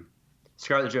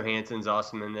 Scarlett Johansson's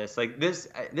awesome in this. Like this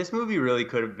movie really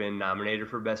could have been nominated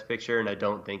for Best Picture, and I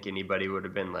don't think anybody would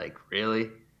have been like,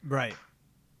 really? Right.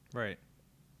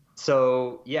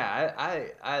 So yeah,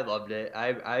 I loved it.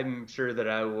 I'm sure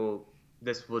that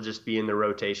this will just be in the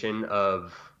rotation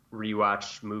of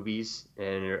rewatch movies,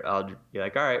 and I'll be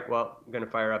like, all right, well, I'm gonna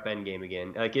fire up Endgame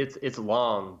again. Like it's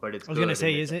long, but it's. I was gonna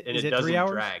say, is it 3 hours?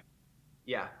 Drag.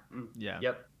 Yeah. Yeah.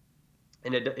 Yep.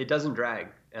 And it doesn't drag.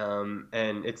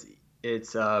 And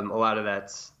it's a lot of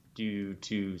that's due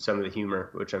to some of the humor,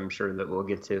 which I'm sure that we'll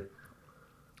get to.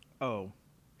 Oh,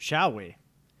 shall we?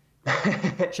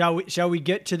 Shall we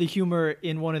get to the humor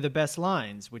in one of the best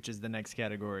lines, which is the next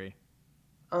category?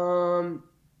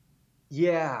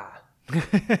 Yeah.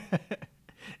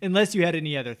 Unless you had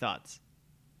any other thoughts.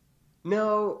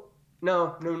 No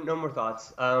more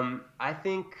thoughts. I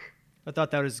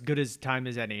thought that was as good as time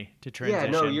as any to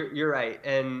transition. Yeah, no, you're right.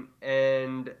 And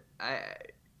I,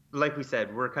 like we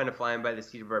said, we're kind of flying by the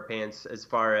seat of our pants as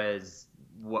far as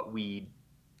what we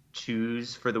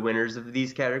choose for the winners of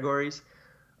these categories.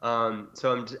 So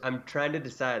I'm trying to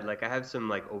decide, like I have some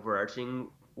like overarching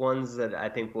ones that I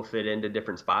think will fit into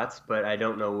different spots, but I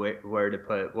don't know where to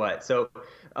put what. So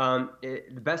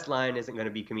the best line isn't going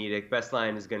to be comedic. Best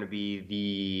line is going to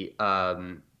be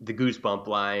the Goosebump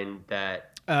line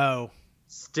that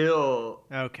still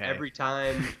every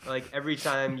time I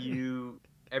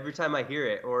hear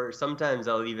it, or sometimes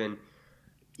I'll even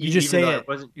you just say it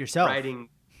wasn't yourself. Writing,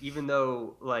 even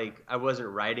though like I wasn't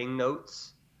writing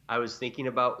notes, I was thinking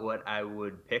about what I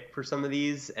would pick for some of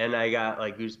these, and I got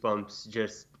like goosebumps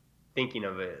just thinking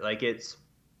of it. Like it's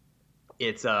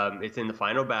in the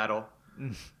final battle.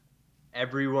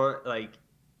 Everyone like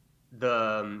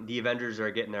the Avengers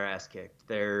are getting their ass kicked.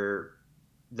 They're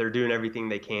doing everything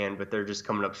they can, but they're just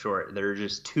coming up short. There are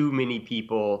just too many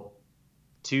people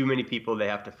they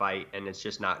have to fight, and it's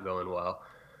just not going well.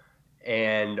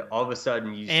 And all of a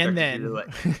sudden, you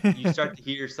start to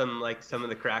hear some of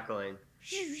the crackling,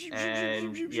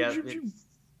 and yeah,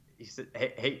 he said,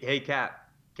 hey, Cap,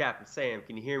 it's Sam.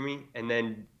 Can you hear me? And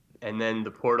then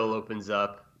the portal opens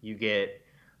up. You get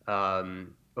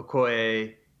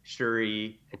Okoye,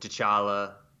 Shuri, and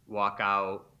T'Challa walk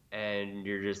out, and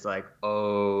you're just like,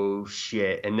 oh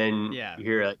shit. And then you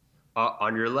hear like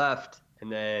on your left,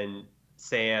 and then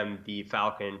Sam the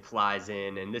Falcon flies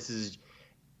in, and this is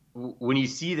when you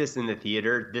see this in the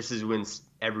theater. This is when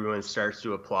everyone starts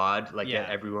to applaud, like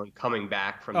everyone coming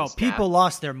back from. Oh, people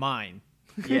lost their mind.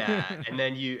 Yeah, and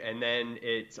then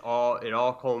it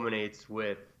all culminates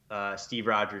with Steve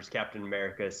Rogers, Captain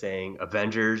America, saying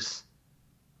 "Avengers,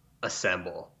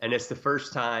 assemble," and it's the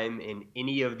first time in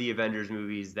any of the Avengers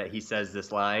movies that he says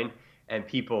this line, and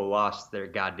people lost their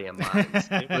goddamn minds.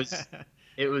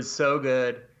 It was so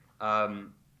good.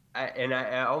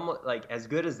 I almost like, as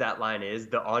good as that line is,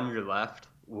 the on your left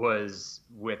was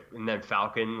and then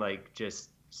Falcon like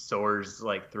just soars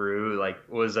like through, like,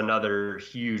 was another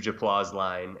huge applause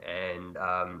line. And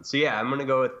so yeah, I'm gonna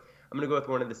go with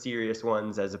one of the serious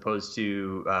ones as opposed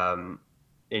to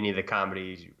any of the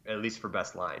comedies, at least for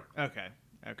best line. Okay.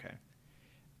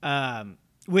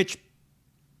 Which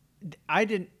I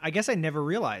guess I never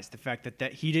realized the fact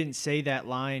that he didn't say that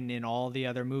line in all the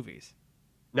other movies.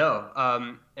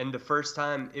 No, and the first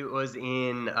time it was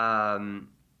in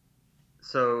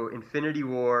so Infinity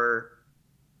War,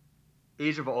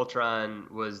 Age of Ultron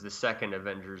was the second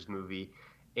Avengers movie,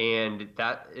 and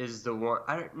that is the one.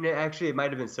 Actually, it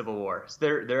might have been Civil War.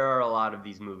 So there are a lot of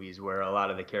these movies where a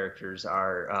lot of the characters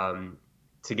are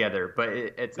together, but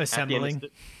it's assembling.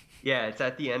 It's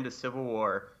at the end of Civil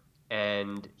War,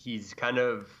 and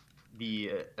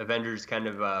the Avengers kind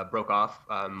of broke off,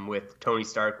 with Tony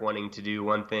Stark wanting to do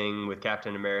one thing, with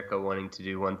Captain America wanting to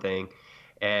do one thing,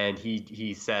 and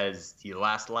he says the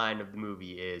last line of the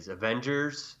movie is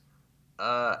Avengers,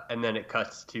 and then it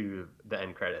cuts to the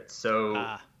end credits.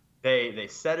 So they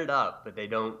set it up, but they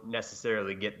don't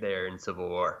necessarily get there in Civil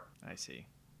War. I see.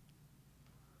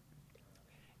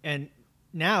 And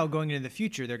now going into the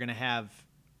future, they're going to have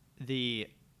the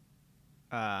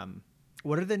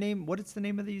what is the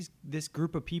name of this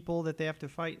group of people that they have to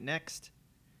fight next?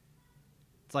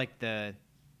 It's like I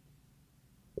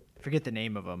forget the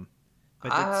name of them,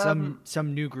 but it's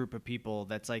some new group of people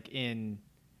that's like in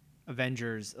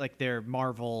Avengers, like they're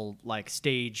Marvel, like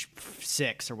stage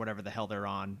 6 or whatever the hell they're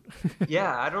on.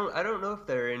 Yeah, I don't know if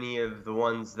there are any of the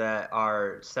ones that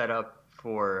are set up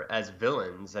as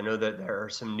villains. I know that there are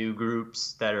some new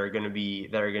groups that are going to be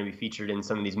featured in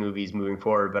some of these movies moving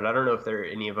forward, but I don't know if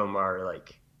any of them are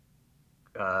like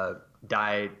cut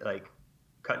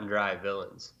and dry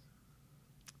villains.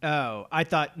 Oh, I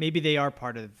thought maybe they are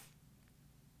part of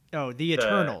the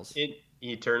Eternals.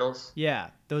 Eternals?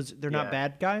 Yeah, they're not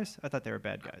bad guys? I thought they were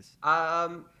bad guys. I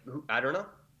don't know.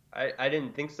 I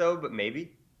didn't think so, but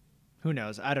maybe. Who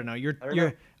knows? I don't know.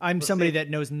 I'm somebody that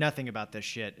knows nothing about this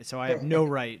shit, so I have no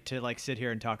right to like sit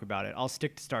here and talk about it. I'll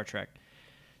stick to Star Trek.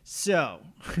 So,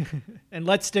 and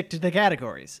let's stick to the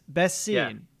categories. Best scene.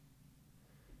 Yeah.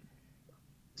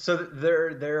 So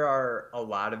there are a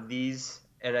lot of these,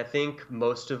 and I think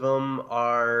most of them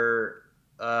are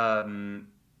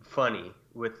funny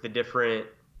with the different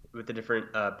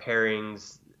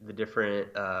pairings, the different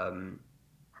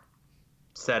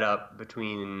setup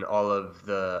between all of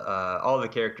the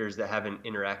characters that haven't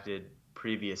interacted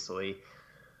previously.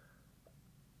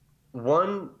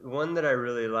 One that I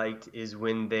really liked is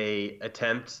when they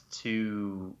attempt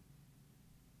to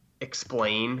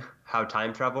explain how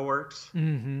time travel works.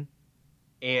 Mm-hmm.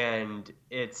 And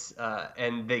it's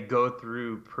and they go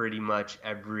through pretty much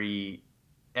every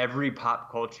pop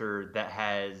culture that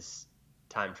has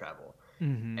time travel.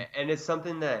 Mm-hmm. And it's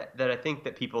something that I think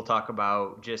that people talk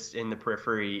about just in the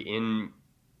periphery in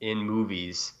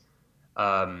movies,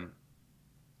 well,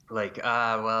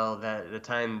 that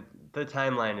the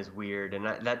timeline is weird, and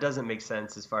that doesn't make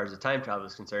sense as far as the time travel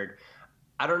is concerned.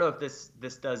 I don't know if this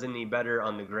does any better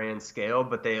on the grand scale,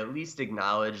 but they at least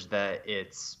acknowledge that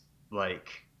it's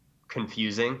like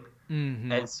confusing.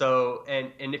 Mm-hmm. And so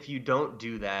and if you don't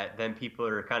do that, then people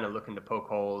are kind of looking to poke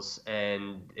holes,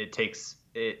 and it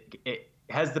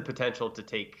has the potential to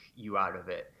take you out of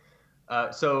it.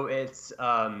 So it's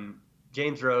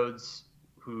James Rhodes,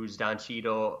 who's Don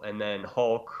Cheadle, and then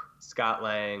Hulk, Scott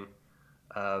Lang,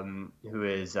 who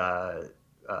is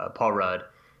Paul Rudd,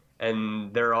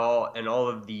 and all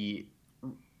of the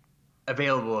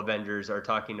available Avengers are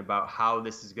talking about how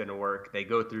this is going to work. They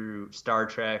go through Star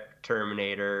Trek,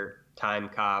 Terminator, Time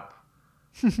Cop,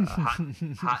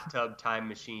 Hot Tub Time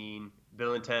Machine,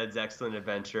 Bill and Ted's Excellent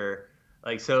Adventure.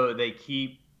 Like, so they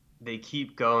keep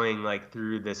going like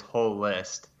through this whole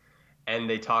list, and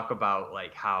they talk about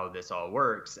like how this all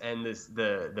works. And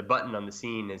the button on the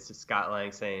scene is Scott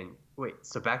Lang saying, "Wait,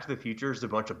 so Back to the Future is a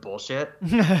bunch of bullshit?"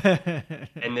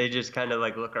 And they just kind of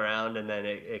like look around, and then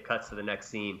it cuts to the next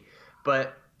scene.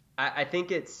 But I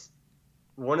think it's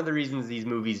one of the reasons these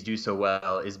movies do so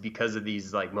well is because of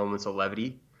these like moments of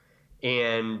levity.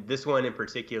 And this one in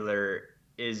particular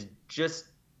is just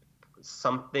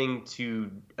something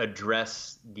to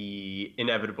address the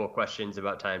inevitable questions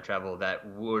about time travel that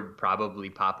would probably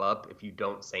pop up if you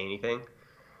don't say anything.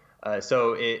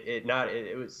 So it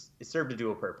served a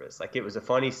dual purpose. Like, it was a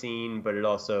funny scene, but it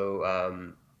also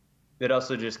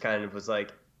just kind of was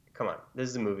like, come on, this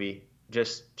is a movie.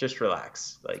 Just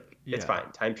relax. Like, it's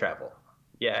fine. Time travel.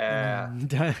 Yeah.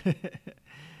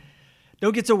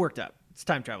 Don't get so worked up. It's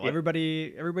time travel. Yep.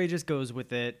 Everybody just goes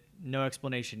with it. No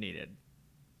explanation needed.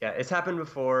 Yeah, it's happened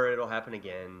before. It'll happen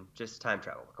again. Just time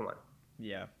travel. Come on.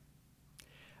 Yeah.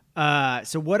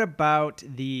 So what about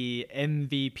the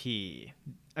MVP?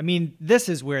 I mean, this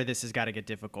is where this has got to get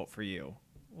difficult for you.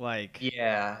 Like,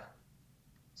 yeah.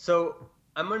 So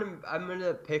I'm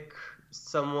gonna pick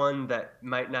someone that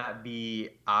might not be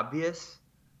obvious,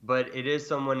 but it is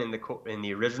someone in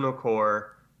the original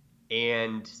core,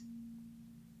 and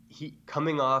he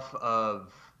coming off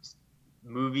of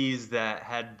movies that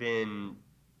had been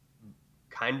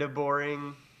kind of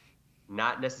boring,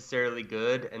 not necessarily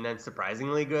good, and then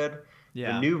surprisingly good.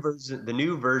 Yeah. The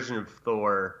new version of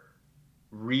Thor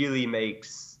really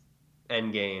makes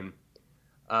Endgame.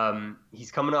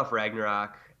 He's coming off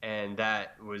Ragnarok, and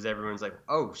that was everyone's like,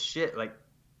 oh shit, like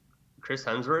Chris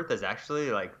Hemsworth is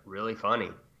actually like really funny.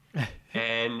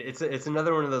 And it's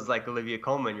another one of those like Olivia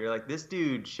Colman. You're like, this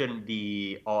dude shouldn't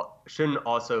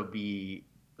also be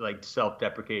like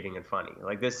self-deprecating and funny.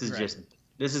 Like, this is right.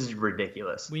 this is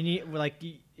ridiculous. We need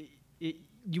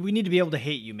we need to be able to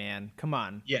hate you, man. Come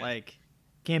on. Yeah. Like,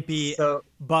 can't be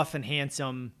buff and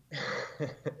handsome.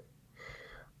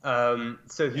 So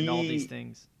and all these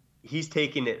things. He's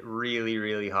taken it really,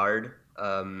 really hard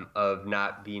of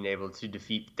not being able to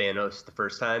defeat Thanos the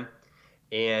first time,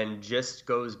 and just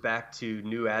goes back to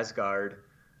New Asgard,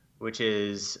 which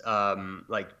is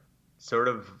like sort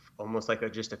of almost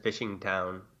like just a fishing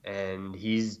town, and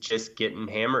he's just getting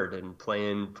hammered and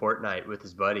playing Fortnite with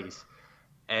his buddies,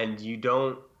 and you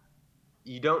don't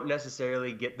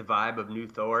necessarily get the vibe of New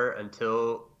Thor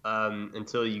until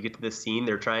you get to this scene.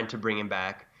 They're trying to bring him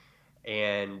back,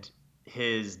 and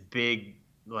his big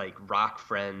like rock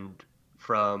friend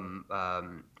from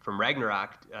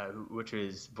Ragnarok, which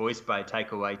is voiced by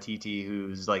Taika Waititi,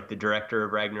 who's like the director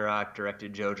of Ragnarok,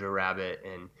 directed Jojo Rabbit,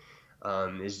 and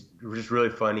is just really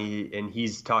funny. And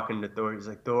he's talking to Thor. He's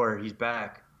like, Thor, he's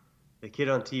back. The kid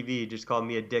on TV just called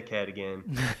me a dickhead again.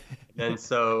 And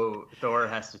so Thor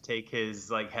has to take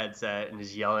his like headset and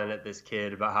is yelling at this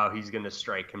kid about how he's going to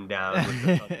strike him down with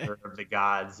the thunder of the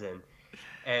gods.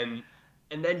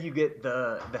 And then you get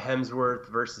the Hemsworth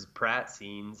versus Pratt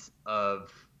scenes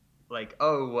of like,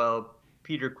 oh, well,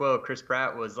 Peter Quill, Chris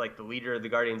Pratt was like the leader of the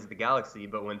Guardians of the Galaxy,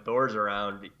 but when Thor's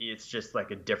around, it's just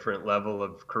like a different level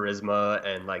of charisma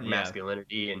and like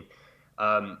masculinity. And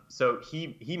so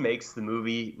he makes the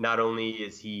movie. Not only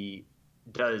is he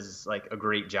does like a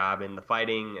great job in the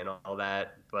fighting and all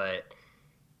that, but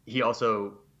he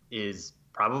also is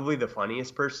probably the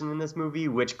funniest person in this movie,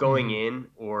 which going in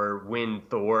or when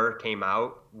Thor came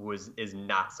out is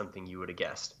not something you would have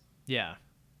guessed. Yeah.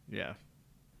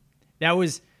 That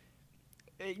was,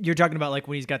 you're talking about like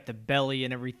when he's got the belly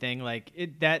and everything, like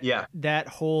that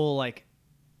whole like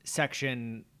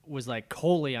section was like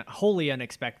wholly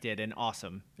unexpected and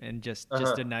awesome, and just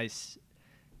a nice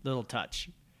little touch.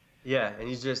 Yeah, and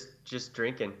he's just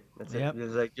drinking. That's it. He's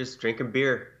like just drinking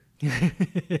beer.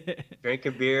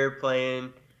 Drinking beer,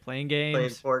 playing games, playing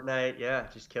Fortnite. Yeah,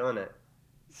 just killing it.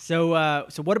 So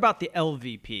what about the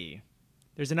LVP?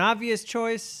 There's an obvious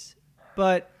choice,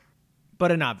 but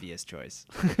an obvious choice.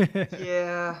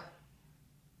 Yeah.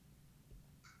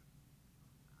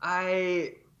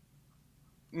 I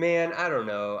don't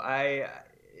know.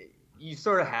 You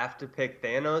sort of have to pick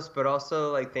Thanos, but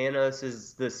also like Thanos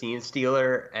is the scene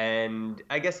stealer, and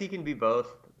I guess he can be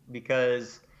both,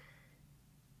 because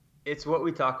it's what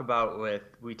we talked about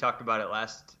it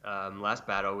last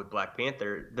battle with Black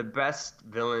Panther. The best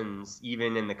villains,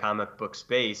 even in the comic book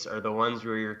space, are the ones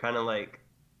where you're kind of like,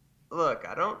 look,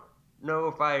 I don't know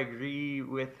if I agree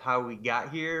with how we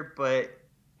got here, but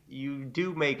you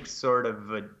do make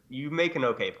you make an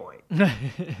okay point.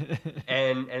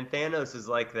 And Thanos is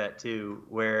like that too,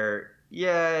 where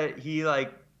yeah, he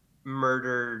like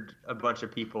murdered a bunch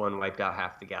of people and wiped out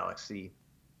half the galaxy.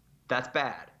 That's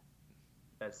bad.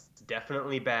 That's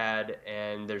definitely bad,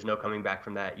 and there's no coming back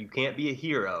from that. You can't be a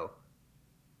hero,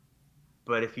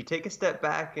 but if you take a step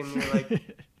back and you're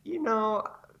like, you know,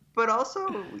 but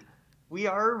also we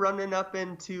are running up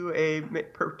into a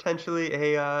potentially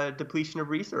a depletion of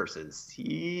resources.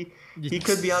 He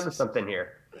could be onto something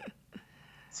here.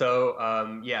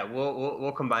 So yeah,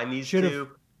 we'll combine these two.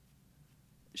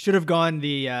 Should have gone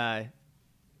the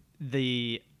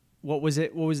what was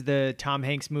it? What was the Tom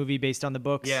Hanks movie based on the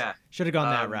books? Yeah, should have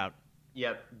gone that route.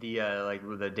 Yep, the like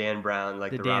with the Dan Brown,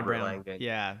 like the Robert Brown. Langdon.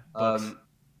 Yeah.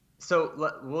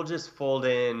 So we'll just fold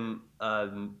in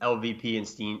LVP and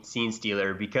Scene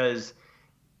Stealer because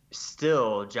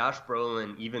still Josh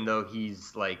Brolin, even though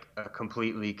he's like a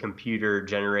completely computer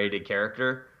generated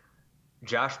character,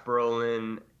 Josh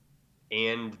Brolin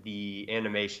and the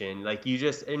animation, like you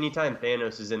just anytime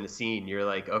Thanos is in the scene, you're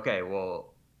like, okay,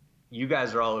 well, you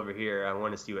guys are all over here. I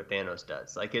want to see what Thanos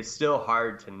does. Like it's still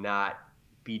hard to not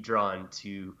be drawn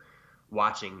to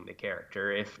watching the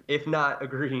character, if not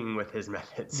agreeing with his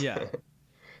methods. Yeah.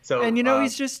 So and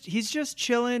he's just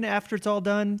chilling after it's all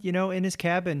done. In his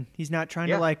cabin. He's not trying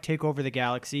to like take over the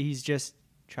galaxy. He's just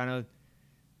trying to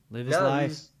live his life.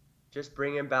 He's just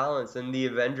bringing balance, and the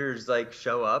Avengers like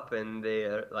show up and they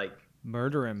like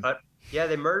murder him.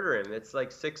 They murder him. It's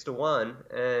like 6-1,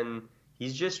 and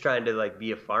he's just trying to like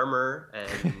be a farmer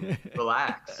and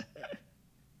relax.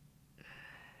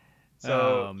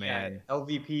 So, oh man, yeah,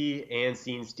 LVP and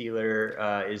Scene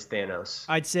Stealer is Thanos.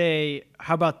 I'd say,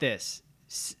 how about this?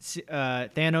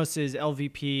 Thanos is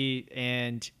LVP,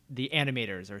 and the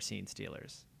animators are Scene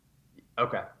Stealers.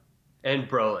 Okay, and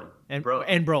Brolin. And Brolin.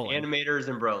 Animators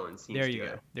and Brolin.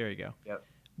 There you go. Yep.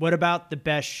 What about the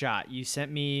best shot? You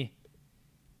sent me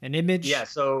an image. Yeah.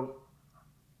 So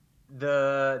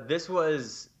this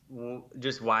was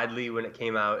just widely when it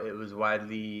came out. It was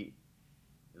widely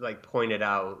like pointed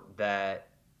out that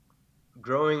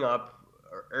growing up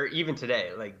or even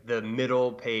today, like the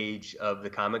middle page of the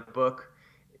comic book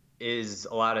is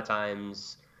a lot of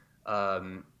times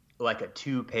like a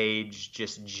 2-page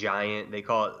just giant, they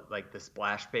call it like the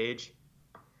splash page,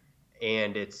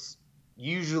 and it's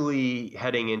usually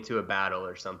heading into a battle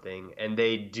or something, and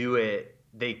they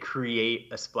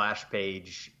create a splash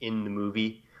page in the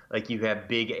movie. Like you have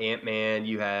big Ant-Man,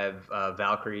 you have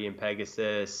Valkyrie and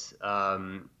Pegasus,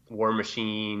 War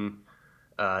Machine,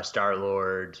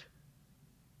 Star-Lord,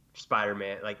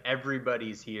 Spider-Man. Like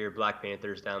everybody's here. Black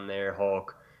Panther's down there,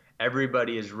 Hulk.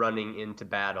 Everybody is running into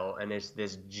battle, and it's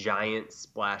this giant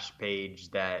splash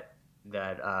page that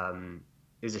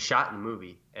is a shot in the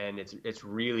movie, and it's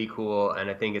really cool. And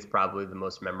I think it's probably the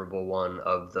most memorable one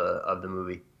of the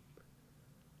movie.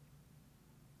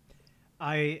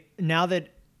 Now that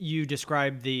you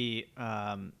described the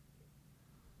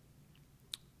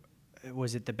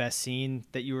was it the best scene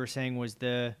that you were saying was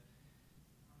or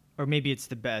maybe it's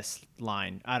the best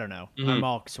line, I don't know. Mm-hmm. I'm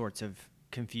all sorts of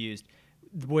confused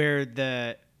where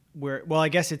I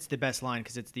guess it's the best line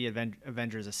because it's the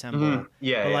Avengers Assemble. Mm-hmm.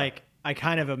 Yeah, but like I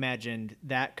kind of imagined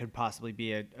that could possibly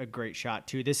be a great shot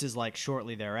too. This is like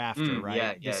shortly thereafter, right?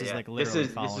 Yeah, this is like literally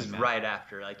this is that. Right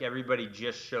after. Like everybody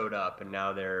just showed up and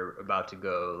now they're about to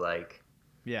go like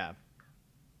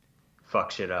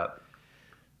fuck shit up.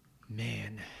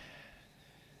 Man.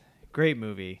 Great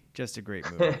movie. Just a great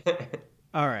movie.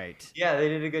 All right. Yeah, they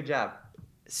did a good job.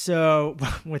 So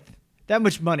with that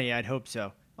much money, I'd hope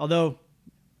so. Although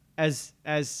as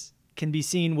can be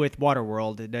seen with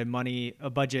Waterworld, a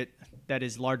budget that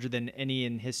is larger than any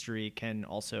in history can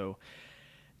also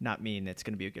not mean it's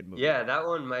going to be a good movie. Yeah, that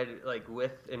one might, like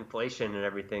with inflation and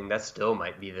everything, that still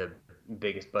might be the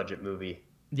biggest budget movie.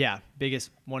 Yeah,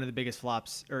 one of the biggest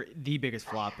flops, or the biggest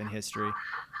flop in history.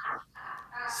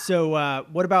 So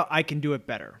what about I Can Do It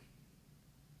Better?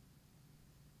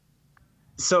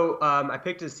 So I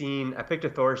picked a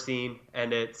Thor scene,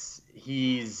 and it's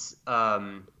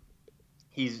an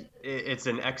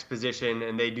exposition,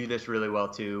 and they do this really well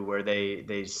too, where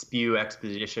they spew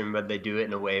exposition, but they do it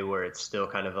in a way where it's still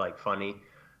kind of like funny.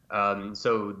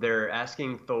 So they're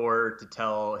asking Thor to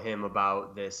tell him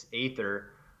about this Aether,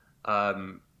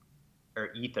 or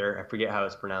Ether, I forget how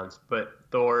it's pronounced, but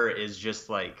Thor is just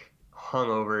like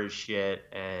hungover as shit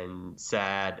and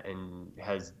sad and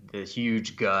has this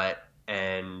huge gut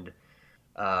and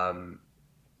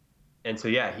so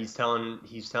yeah, he's telling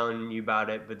you about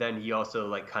it, but then he also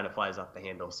like kind of flies off the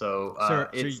handle. So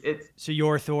so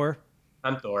you're Thor?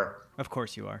 I'm Thor. Of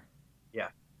course you are. Yeah.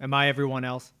 Am I everyone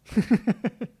else?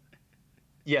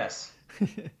 Yes.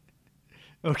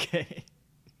 Okay.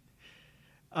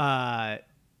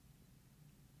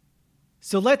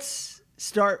 So let's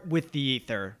start with the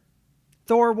ether.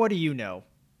 Thor, what do you know?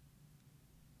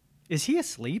 Is he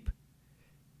asleep?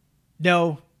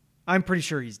 No, I'm pretty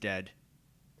sure he's dead.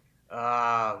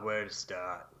 Where to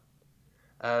start?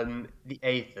 The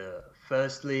Aether.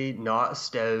 Firstly, not a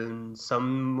stone.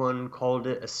 Someone called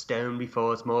it a stone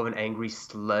before. It's more of an angry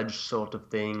sludge sort of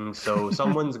thing. So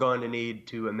someone's going to need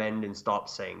to amend and stop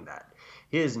saying that.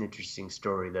 Here's an interesting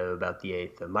story, though, about the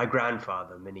Aether. My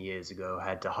grandfather, many years ago,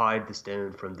 had to hide the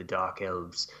stone from the Dark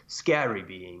Elves, scary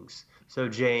beings. So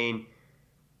Jane...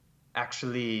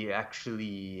 Actually,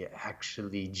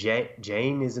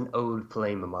 Jane is an old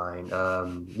flame of mine.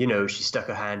 She stuck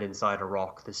her hand inside a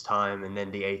rock this time, and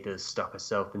then the Aether stuck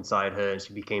herself inside her, and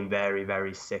she became very,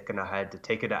 very sick, and I had to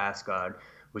take her to Asgard,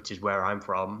 which is where I'm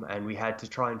from, and we had to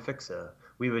try and fix her.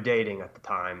 We were dating at the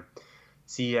time.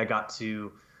 See, I got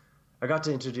to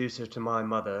introduce her to my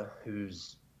mother,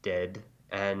 who's dead,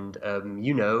 and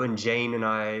and Jane and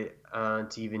I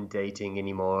aren't even dating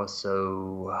anymore,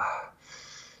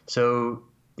 So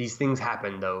these things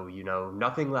happen, though,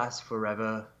 nothing lasts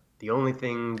forever. The only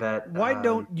thing that... Why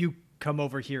don't you come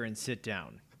over here and sit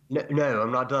down? No,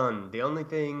 I'm not done. The only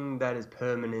thing that is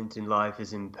permanent in life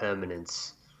is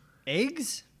impermanence.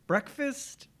 Eggs?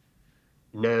 Breakfast?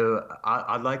 No,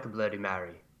 I'd like a Bloody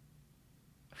Mary.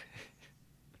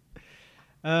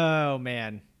 Oh,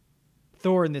 man.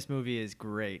 Thor in this movie is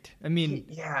great. I mean...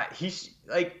 It's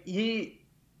like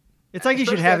he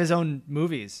should have his own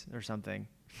movies or something.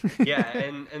 Yeah,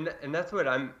 and that's what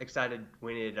I'm excited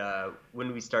when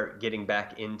we start getting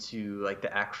back into like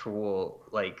the actual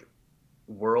like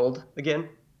world again.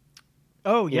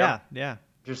 Oh yeah, yeah.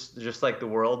 Just like the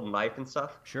world and life and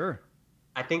stuff. Sure.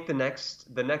 I think the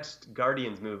next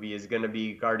Guardians movie is gonna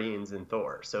be Guardians and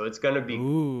Thor, so it's gonna be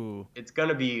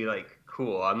like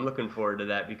cool. I'm looking forward to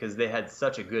that because they had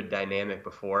such a good dynamic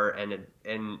before,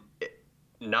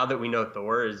 now that we know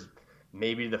Thor is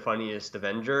maybe the funniest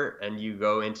Avenger, and you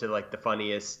go into like the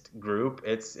funniest group,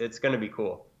 it's gonna be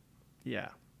cool. Yeah.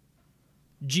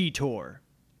 Thor.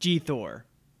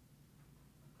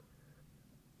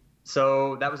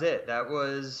 So that was it. That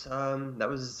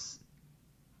was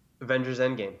Avengers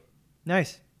Endgame.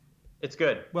 Nice. It's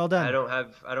good. Well done. I don't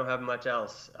have much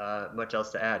else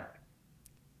to add.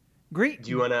 Great. Do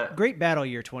you wanna? Great battle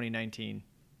year 2019.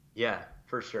 Yeah,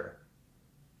 for sure.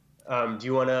 Do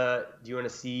you wanna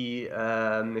see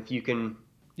if you can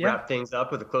wrap things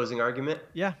up with a closing argument?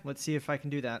 Yeah, let's see if I can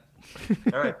do that.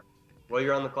 All right. Well,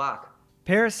 you're on the clock.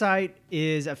 Parasite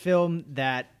is a film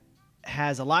that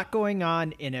has a lot going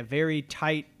on in a very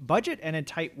tight budget and a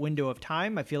tight window of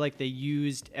time. I feel like they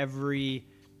used every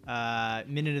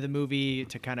minute of the movie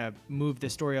to kind of move the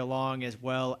story along, as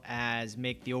well as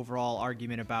make the overall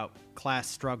argument about class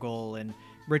struggle and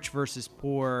rich versus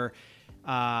poor,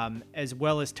 as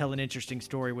well as tell an interesting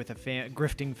story with a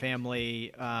grifting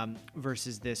family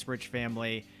versus this rich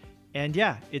family. And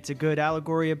yeah, it's a good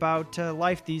allegory about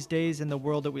life these days and the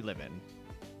world that we live in.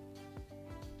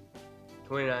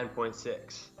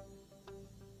 29.6.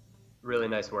 Really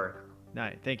nice work.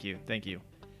 Nice. Thank you. You're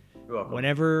welcome.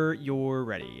 Whenever you're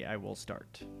ready, I will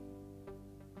start.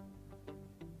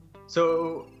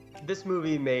 So this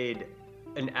movie made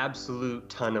an absolute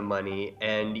ton of money,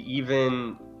 and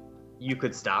even you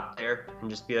could stop there and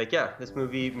just be like, yeah, this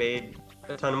movie made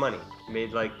a ton of money.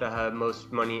 Made like the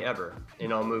most money ever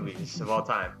in all movies of all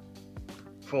time.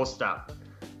 Full stop.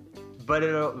 But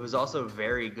it was also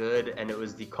very good, and it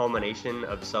was the culmination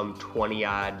of some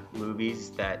 20-odd movies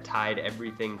that tied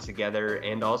everything together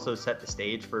and also set the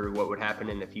stage for what would happen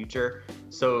in the future.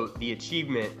 So the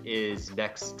achievement is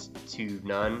next to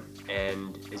none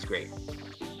and is great.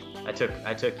 I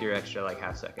took your extra like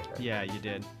half second there. Yeah, you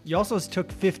did. You also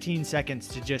took 15 seconds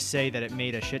to just say that it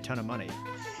made a shit ton of money.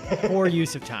 Poor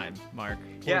use of time, Mark.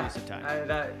 Poor use of time.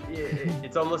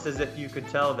 It's almost as if you could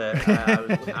tell that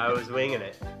I was winging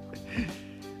it.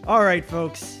 All right,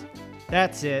 folks.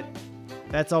 That's it.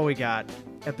 That's all we got.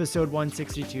 Episode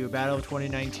 162, Battle of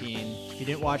 2019. If you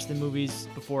didn't watch the movies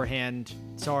beforehand,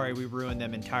 sorry we ruined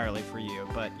them entirely for you,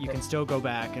 but you can still go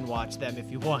back and watch them if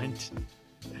you want.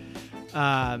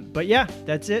 But yeah,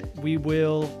 that's it. We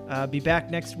will be back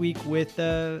next week with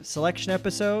a selection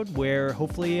episode where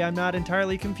hopefully I'm not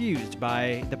entirely confused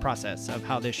by the process of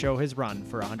how this show has run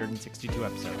for 162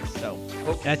 episodes. So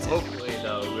that's it. Hopefully,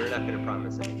 though, we're not going to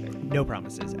promise anything. No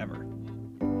promises ever.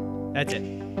 That's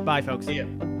it. Bye, folks. See ya.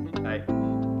 Bye.